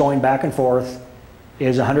capsule just going back and forth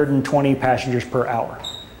is 120 passengers per hour.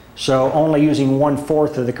 So only using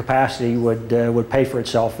 1/4 of the capacity would pay for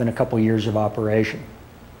itself in a couple years of operation.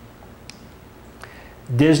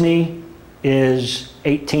 Disney is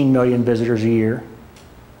 18 million visitors a year.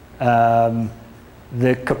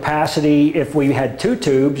 The capacity, if we had 2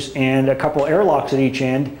 tubes and a couple airlocks at each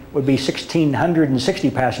end, would be 1,660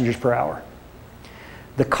 passengers per hour.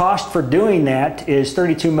 The cost for doing that is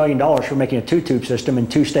 $32 million for making a 2-tube system in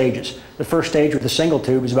 2 stages. The first stage with a single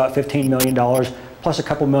tube is about $15 million, plus a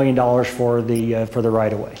couple $1 million for the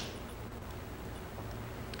right-of-way.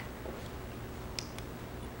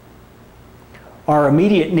 Our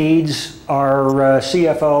immediate needs, our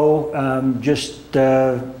CFO just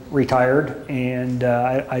retired, and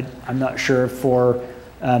I'm not sure if for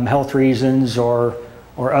health reasons or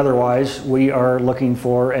otherwise, we are looking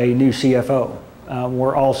for a new CFO.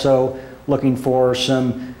 We're also looking for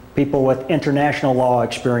some people with international law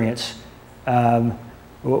experience.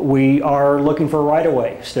 We are looking for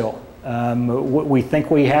right-of-way still. We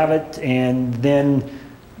think we have it, and then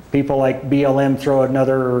people like BLM throw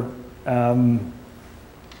another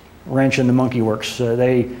wrench in the monkey works.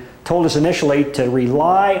 told us initially to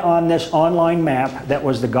rely on this online map that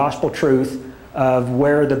was the gospel truth of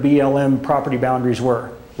where the BLM property boundaries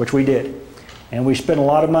were, which we did. And we spent a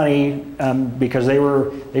lot of money because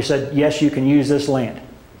they said, yes, you can use this land.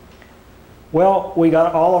 Well, we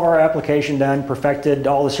got all of our application done, perfected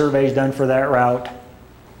all the surveys done for that route.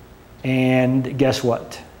 And guess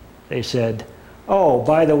what? They said, oh,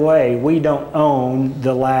 by the way, we don't own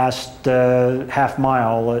the last half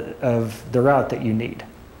mile of the route that you need.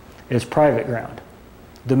 It's private ground.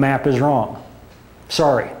 The map is wrong.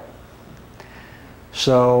 Sorry.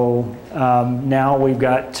 So now we've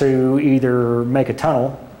got to either make a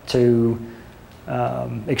tunnel to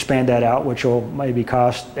expand that out, which will maybe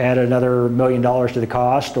add another $1 million to the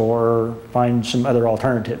cost, or find some other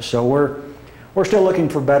alternatives. So we're still looking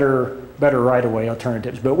for better right-of-way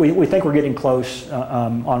alternatives, but we think we're getting close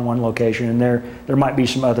on one location, and there might be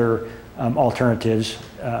some other alternatives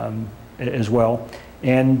as well.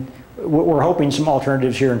 And we're hoping some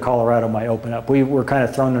alternatives here in Colorado might open up. We were kind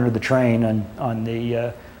of thrown under the train on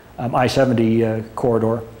the I-70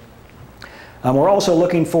 corridor. We're also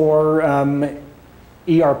looking for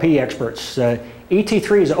ERP experts.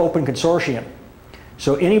 ET3 is an open consortium,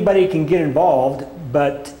 so anybody can get involved,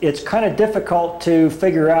 but it's kind of difficult to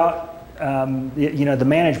figure out the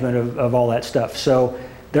management of all that stuff. So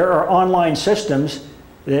there are online systems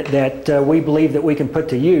that we believe that we can put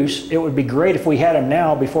to use. It would be great if we had them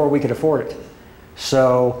now before we could afford it.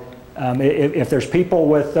 So if there's people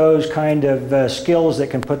with those kind of skills that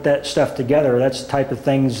can put that stuff together, that's the type of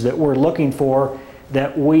things that we're looking for,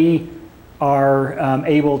 that we are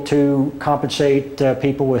able to compensate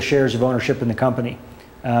people with shares of ownership in the company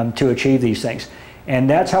to achieve these things. And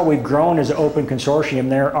that's how we've grown as an open consortium.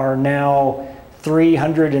 There are now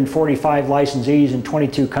 345 licensees in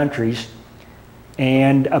 22 countries.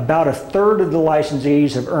 And about a third of the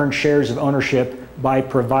licensees have earned shares of ownership by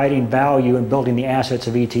providing value and building the assets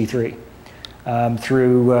of ET3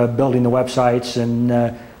 through building the websites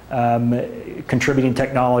and contributing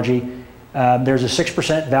technology. There's a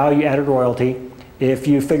 6% value added royalty. If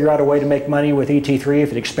you figure out a way to make money with ET3,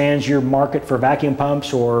 if it expands your market for vacuum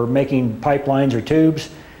pumps or making pipelines or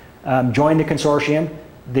tubes, join the consortium.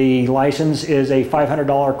 The license is a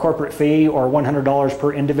 $500 corporate fee or $100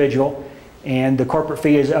 per individual. And the corporate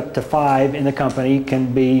fee is up to 5 in the company,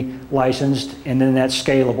 can be licensed, and then that's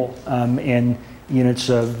scalable in units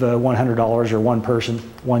of $100 or one person,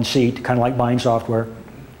 one seat, kind of like buying software.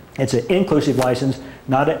 It's an inclusive license,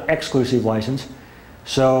 not an exclusive license.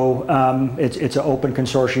 So it's an open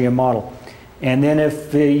consortium model. And then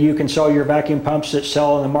if you can sell your vacuum pumps that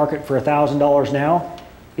sell in the market for $1,000 now,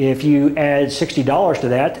 if you add $60 to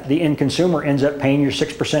that, the end consumer ends up paying your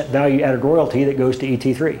 6% value added royalty that goes to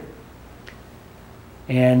ET3.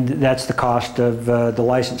 And that's the cost of the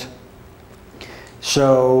license.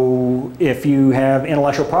 So if you have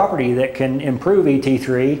intellectual property that can improve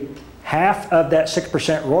ET3, half of that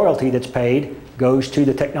 6% royalty that's paid goes to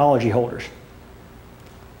the technology holders.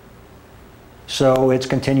 So it's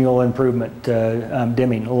continual improvement,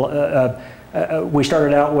 dimming. We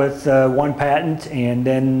started out with one patent and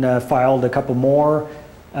then filed a couple more.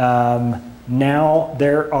 Now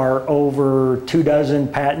there are over 24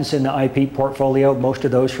 patents in the IP portfolio, most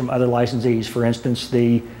of those from other licensees, for instance,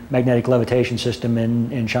 the magnetic levitation system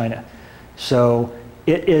in China. So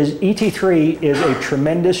ET3 is a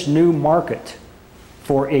tremendous new market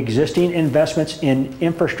for existing investments in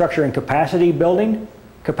infrastructure and capacity building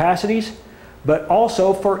capacities, but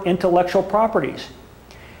also for intellectual properties.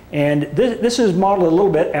 And this is modeled a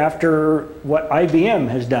little bit after what IBM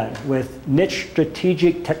has done with niche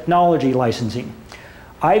strategic technology licensing.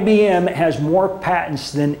 IBM has more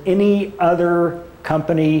patents than any other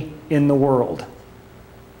company in the world.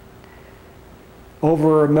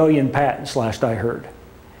 Over 1 million patents, last I heard.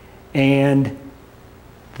 And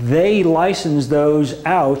they license those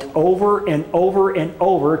out over and over and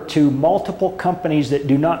over to multiple companies that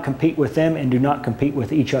do not compete with them and do not compete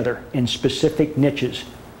with each other in specific niches.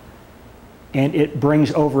 And it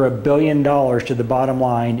brings over $1 billion to the bottom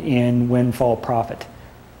line in windfall profit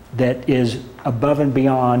that is above and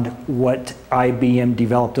beyond what IBM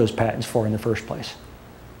developed those patents for in the first place.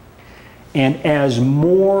 And as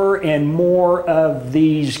more and more of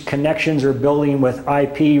these connections are building with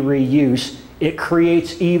IP reuse, it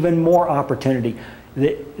creates even more opportunity.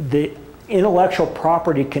 The intellectual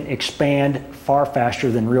property can expand far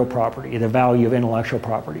faster than real property, the value of intellectual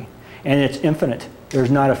property. And it's infinite. There's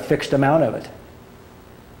not a fixed amount of it.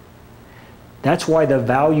 That's why the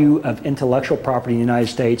value of intellectual property in the United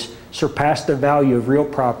States surpassed the value of real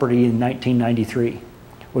property in 1993,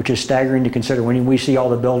 which is staggering to consider. When we see all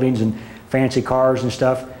the buildings and fancy cars and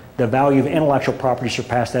stuff, the value of intellectual property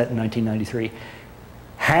surpassed that in 1993.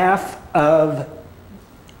 Half of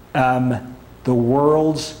the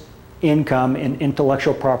world's income in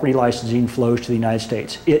intellectual property licensing flows to the United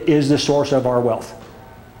States. It is the source of our wealth.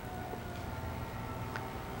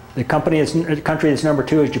 The country that's number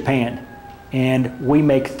 2 is Japan, and we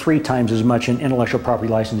make 3 times as much in intellectual property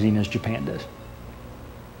licensing as Japan does.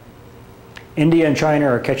 India and China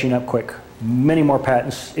are catching up quick. Many more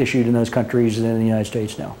patents issued in those countries than in the United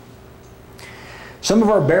States now. Some of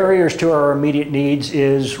our barriers to our immediate needs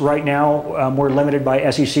is right now we're limited by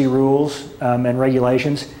SEC rules and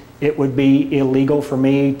regulations. It would be illegal for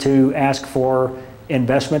me to ask for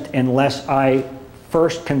investment unless I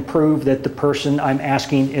first can prove that the person I'm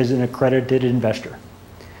asking is an accredited investor.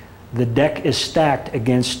 The deck is stacked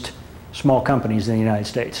against small companies in the United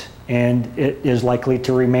States, and it is likely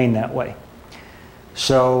to remain that way.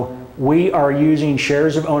 So we are using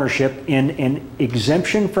shares of ownership in an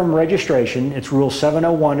exemption from registration. It's Rule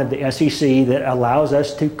 701 of the SEC that allows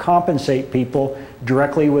us to compensate people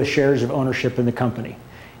directly with shares of ownership in the company.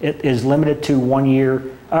 It is limited to 1 year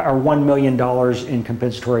or $1 million in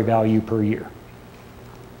compensatory value per year.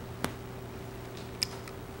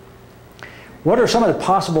 What are some of the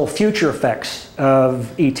possible future effects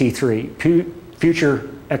of ET3, future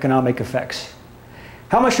economic effects?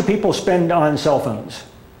 How much do people spend on cell phones?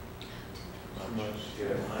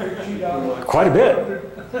 Quite a bit.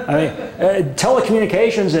 I mean,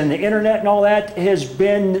 telecommunications and the internet and all that has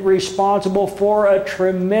been responsible for a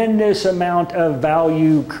tremendous amount of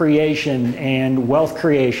value creation and wealth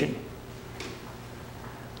creation.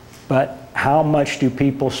 But how much do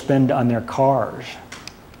people spend on their cars?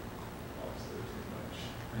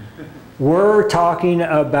 We're talking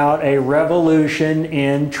about a revolution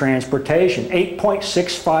in transportation.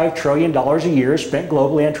 $8.65 trillion a year is spent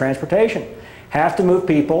globally on transportation. Half to move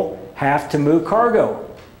people, half to move cargo.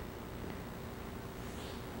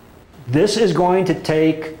 This is going to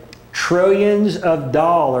take trillions of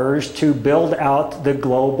dollars to build out the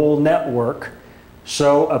global network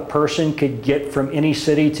so a person could get from any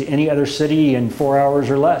city to any other city in 4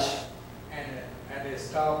 hours or less. And they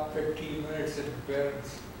stop 15 minutes at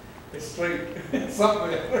parents. Straight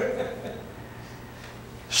somewhere.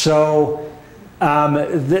 So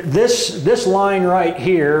this line right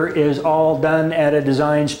here is all done at a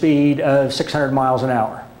design speed of 600 miles an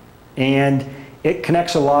hour. And it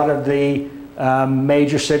connects a lot of the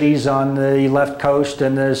major cities on the left coast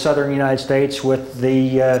and the southern United States with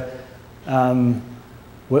the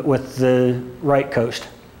right coast.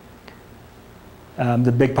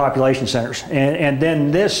 The big population centers. And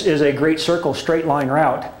then this is a great circle straight line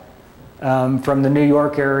route. From the New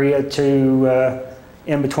York area to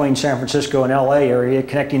in between San Francisco and LA area,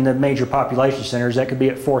 connecting the major population centers. That could be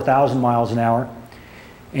at 4,000 miles an hour.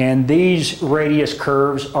 And these radius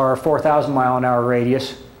curves are 4,000 mile an hour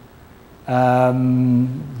radius.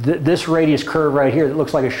 This radius curve right here that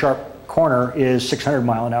looks like a sharp corner is 600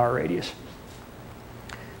 mile an hour radius.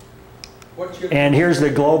 And here's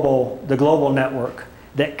the global network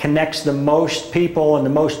that connects the most people and the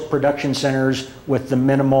most production centers with the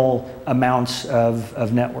minimal amounts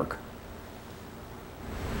of network.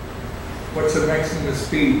 What's the maximum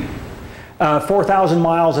speed? 4,000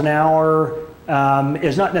 miles an hour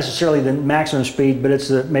is not necessarily the maximum speed, but it's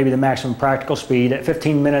maybe the maximum practical speed. At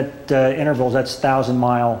 15-minute intervals, that's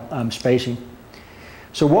 1,000-mile spacing.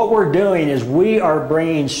 So what we're doing is we are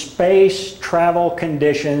bringing space travel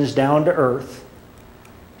conditions down to Earth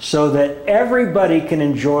so that everybody can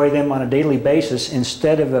enjoy them on a daily basis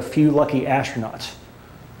instead of a few lucky astronauts.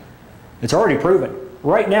 It's already proven.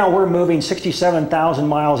 Right now we're moving 67,000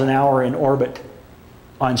 miles an hour in orbit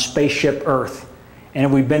on spaceship Earth.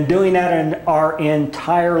 And we've been doing that in our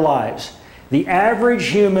entire lives. The average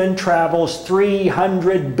human travels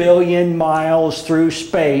 300 billion miles through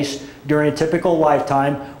space during a typical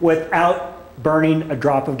lifetime without burning a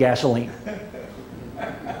drop of gasoline.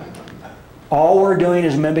 All we're doing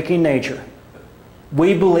is mimicking nature.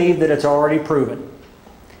 We believe that it's already proven.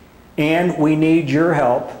 And we need your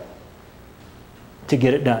help to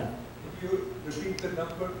get it done. Can you repeat the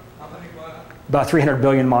number? How many miles? About 300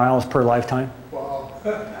 billion miles per lifetime. Wow.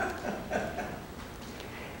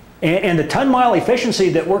 And the ton-mile efficiency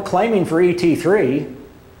that we're claiming for ET3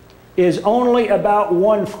 is only about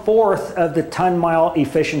 1/4 of the ton-mile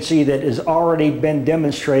efficiency that has already been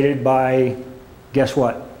demonstrated by, guess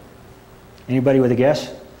what? Anybody with a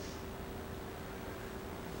guess?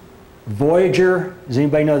 Voyager. Does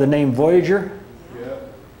anybody know the name Voyager? Yeah.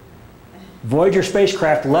 Voyager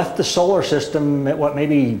spacecraft left the solar system at what,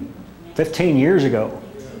 maybe 15 years ago.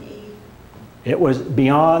 It was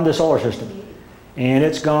beyond the solar system. and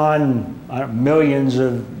it's gone millions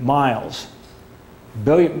of miles,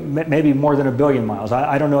 maybe more than 1 billion miles.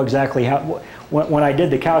 I don't know exactly how. When I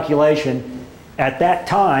did the calculation at that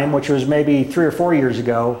time, which was maybe 3 or 4 years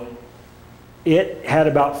ago, it had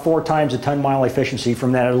about 4 times the ton-mile efficiency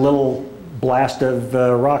from that little blast of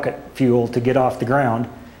rocket fuel to get off the ground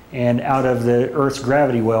and out of the Earth's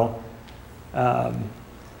gravity well.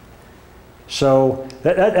 So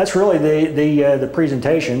that's really the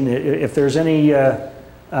presentation. If there's any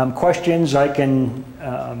questions, I can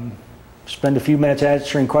spend a few minutes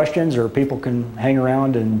answering questions, or people can hang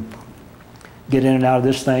around and get in and out of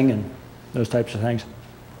this thing and those types of things.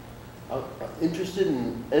 I'm interested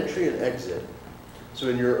in entry and exit. So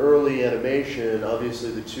in your early animation,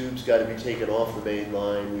 obviously the tube's got to be taken off the main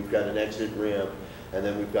line. We've got an exit ramp, and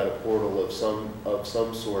then we've got a portal of some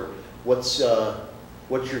sort. What's your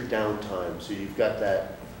downtime? So you've got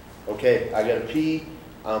that. Okay, I got to pee.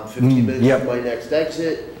 15 minutes yep. to my next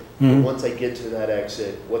exit. Mm-hmm. Once I get to that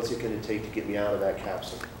exit, what's it going to take to get me out of that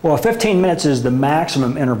capsule? Well, 15 minutes is the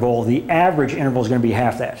maximum interval. The average interval is going to be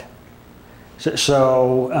half that. We've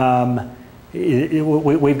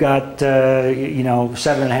got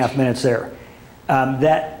 7.5 minutes there.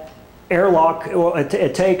 That airlock, well,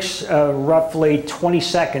 it takes roughly 20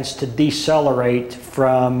 seconds to decelerate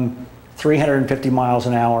from 350 miles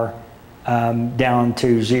an hour down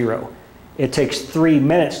to 0. It takes 3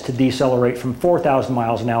 minutes to decelerate from 4,000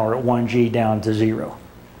 miles an hour at 1G down to 0.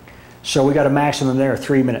 So we got a maximum there of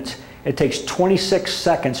 3 minutes. It takes 26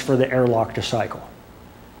 seconds for the airlock to cycle.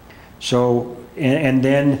 So, and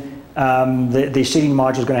then the seating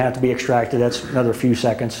module is going to have to be extracted. That's another few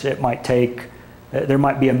seconds. It might take, there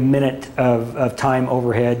might be a minute of time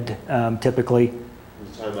overhead typically.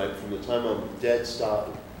 From the time I'm dead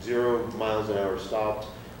stop, 0 miles an hour stopped,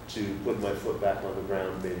 to putting my foot back on the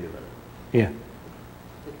ground, maybe a minute. Yeah.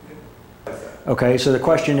 Okay, so the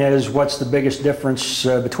question is, what's the biggest difference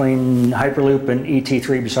between Hyperloop and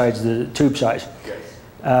ET3 besides the tube size? Yes.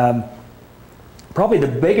 Probably the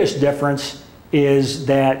biggest difference is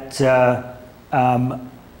that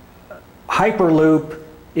Hyperloop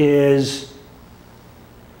is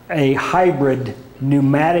a hybrid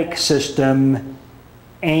pneumatic system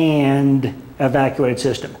and evacuated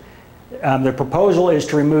system. The proposal is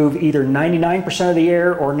to remove either 99% of the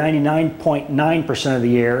air or 99.9% of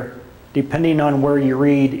the air, depending on where you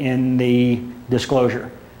read in the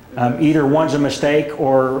disclosure. Either one's a mistake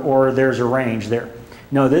or there's a range there.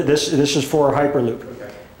 No, this is for Hyperloop,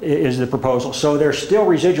 is the proposal. So there's still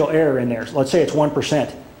residual air in there. Let's say it's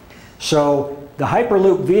 1%. So the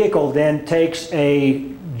Hyperloop vehicle then takes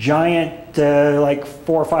a giant, like 400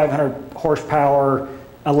 or 500 horsepower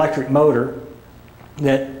electric motor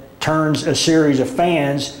that turns a series of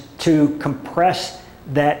fans to compress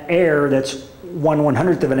that air that's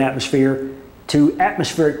 1/100th of an atmosphere to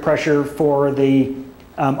atmospheric pressure for the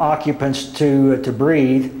occupants to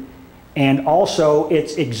breathe. And also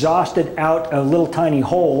it's exhausted out of little tiny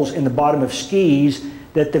holes in the bottom of skis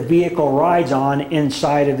that the vehicle rides on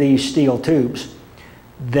inside of these steel tubes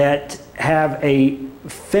that have a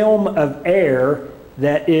film of air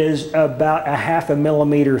that is about 1/2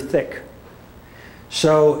 millimeter thick.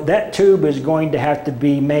 So that tube is going to have to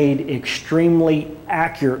be made extremely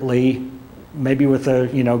accurately, maybe with a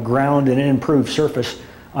ground and an improved surface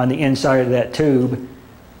on the inside of that tube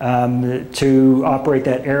to operate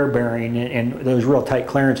that air bearing and those real tight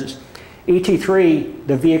clearances. ET3,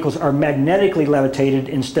 the vehicles are magnetically levitated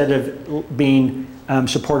instead of being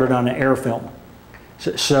supported on an air film.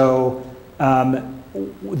 So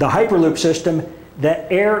the Hyperloop system, that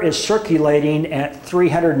air is circulating at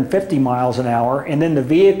 350 miles an hour, and then the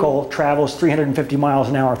vehicle travels 350 miles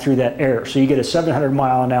an hour through that air. So you get a 700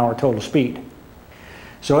 mile an hour total speed.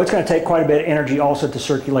 So it's going to take quite a bit of energy also to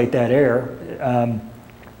circulate that air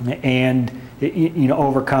and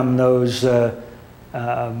overcome those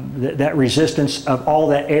that resistance of all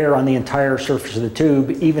that air on the entire surface of the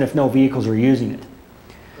tube, even if no vehicles are using it.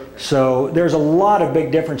 So there's a lot of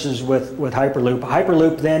big differences with Hyperloop.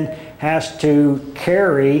 Hyperloop then has to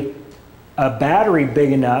carry a battery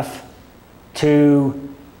big enough to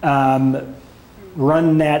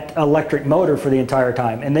run that electric motor for the entire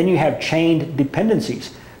time. And then you have chained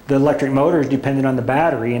dependencies. The electric motor is dependent on the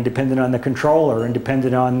battery and dependent on the controller and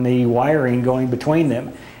dependent on the wiring going between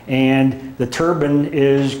them. And the turbine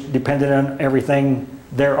is dependent on everything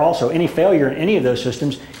there also. Any failure in any of those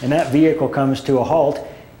systems and that vehicle comes to a halt,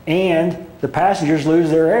 and the passengers lose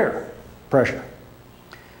their air pressure.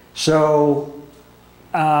 So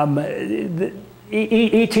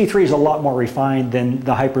ET3 is a lot more refined than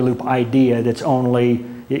the Hyperloop idea that's only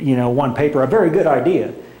one paper, a very good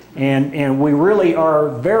idea. And we really are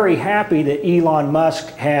very happy that Elon Musk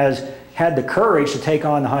has had the courage to take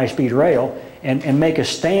on the high-speed rail and make a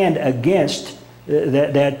stand against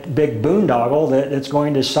that big boondoggle that's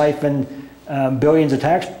going to siphon billions of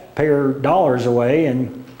taxpayer dollars away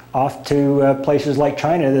and off to places like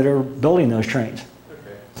China that are building those trains.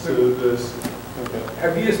 Okay. So this. Okay.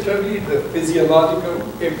 Have you studied the physiological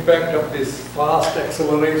impact of this fast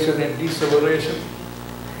acceleration and deceleration?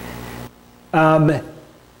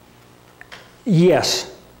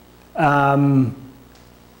 Yes.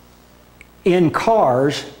 In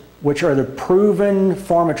cars, which are the proven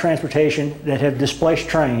form of transportation that have displaced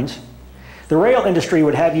trains, the rail industry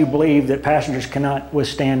would have you believe that passengers cannot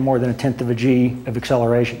withstand more than 1/10 of a G of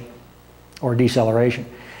acceleration or deceleration.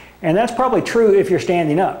 And that's probably true if you're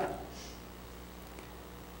standing up.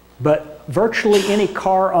 But virtually any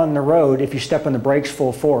car on the road, if you step on the brakes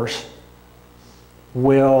full force,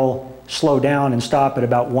 will slow down and stop at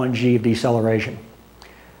about 1 G of deceleration.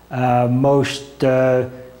 Most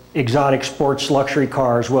exotic sports luxury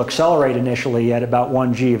cars will accelerate initially at about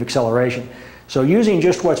 1 G of acceleration. So using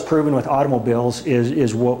just what's proven with automobiles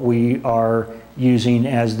is what we are using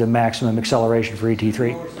as the maximum acceleration for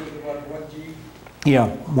ET3. Yeah,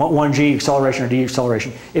 1 G acceleration or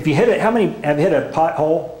deceleration. If you hit it, how many have hit a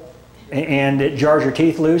pothole and it jars your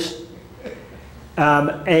teeth loose?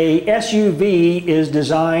 A SUV is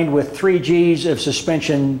designed with 3 Gs of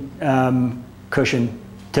suspension cushion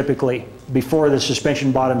typically before the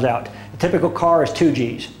suspension bottoms out. A typical car is 2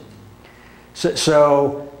 Gs.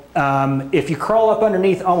 So if you crawl up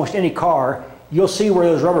underneath almost any car, you'll see where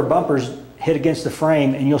those rubber bumpers hit against the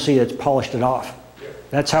frame and you'll see that it's polished it off.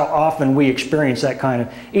 That's how often we experience that kind of.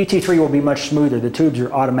 ET3 will be much smoother. The tubes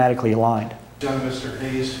are automatically aligned. John, Mr.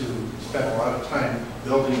 Hayes, who spent a lot of time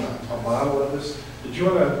building a model of this, did you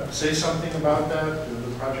want to say something about that,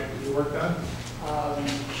 the project that you worked on?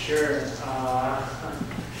 Sure.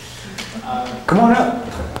 Come on up.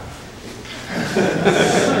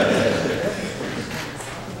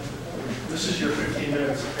 This is your 15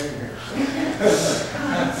 minutes of fame here.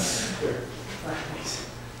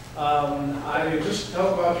 Just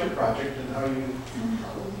tell about your project and how you.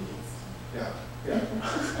 Yeah.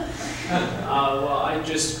 Well, I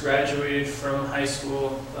just graduated from high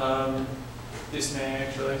school this May,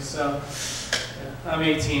 actually. So yeah, I'm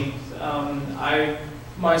 18.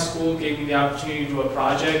 My school gave me the opportunity to do a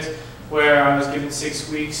project where I was given 6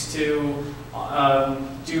 weeks to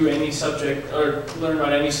do any subject or learn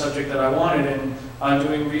about any subject that I wanted. And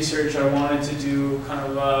doing research, I wanted to do kind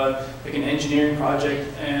of like an engineering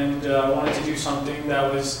project, and I wanted to do something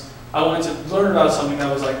that was, I wanted to learn about something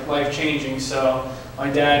that was like life-changing. So my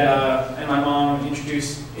dad and my mom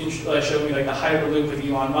showed me like the Hyperloop with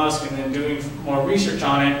Elon Musk, and then doing more research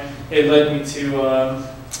on it, it led me to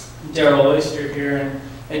Daryl Oyster here,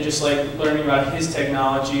 and just like learning about his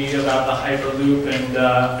technology, about the Hyperloop, and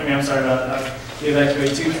about the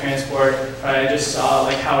evacuate tube transport. I just saw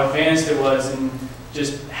like how advanced it was and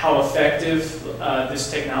just how effective this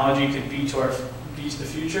technology could be to the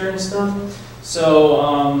future and stuff. So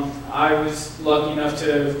I was lucky enough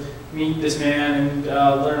to meet this man and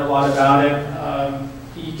learn a lot about it.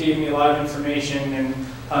 He gave me a lot of information, and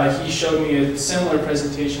he showed me a similar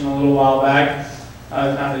presentation a little while back.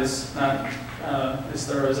 Not as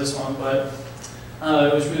thorough as this one, but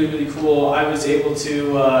it was really, really cool. I was able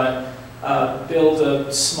to build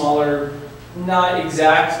a smaller, not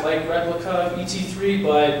exact like replica of ET3,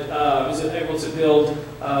 but I was able to build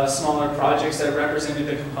smaller projects that represented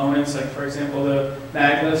the components. Like for example, the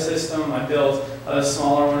maglev system. I built a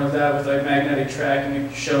smaller one of that with a magnetic track, and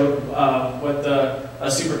it showed what a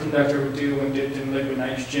superconductor would do when dipped in liquid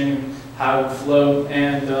nitrogen and how it would float,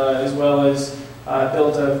 and as well as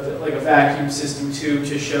built a vacuum system too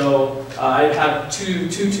to show. I had two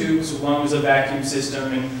tubes. One was a vacuum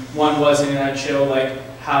system, and one wasn't. And I'd show like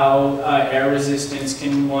how air resistance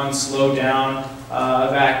can slow down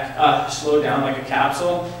like a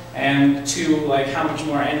capsule, and two, like how much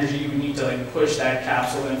more energy you need to like push that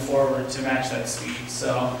capsule in forward to match that speed.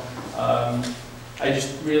 So I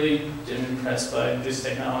just really am impressed by this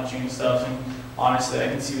technology and stuff, and honestly I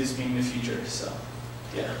can see this being the future. So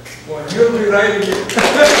yeah. Well, you'll be writing it.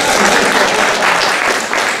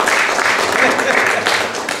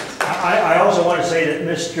 I also want to say that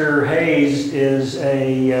Mr. Hayes is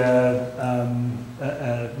a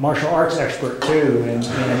martial arts expert too, and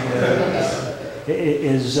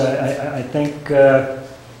is I think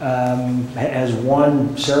has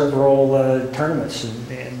won several tournaments and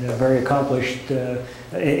very accomplished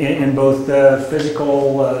in both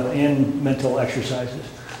physical and mental exercises.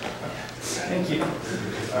 Thank you.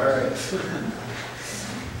 All right.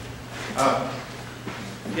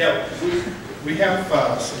 Yeah, we have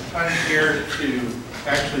some time here to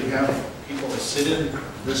actually have people sit in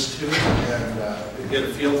this too and get a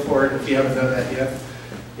feel for it if you haven't done that yet.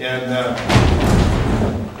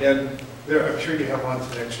 And there, I'm sure you have lots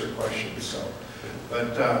of extra questions. So,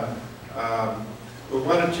 but we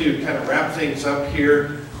wanted to kind of wrap things up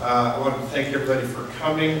here. I want to thank everybody for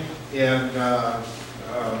coming and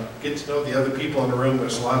get to know the other people in the room.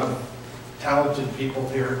 There's a lot of talented people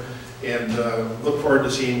here, and look forward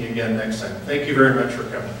to seeing you again next time. Thank you very much for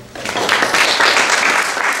coming.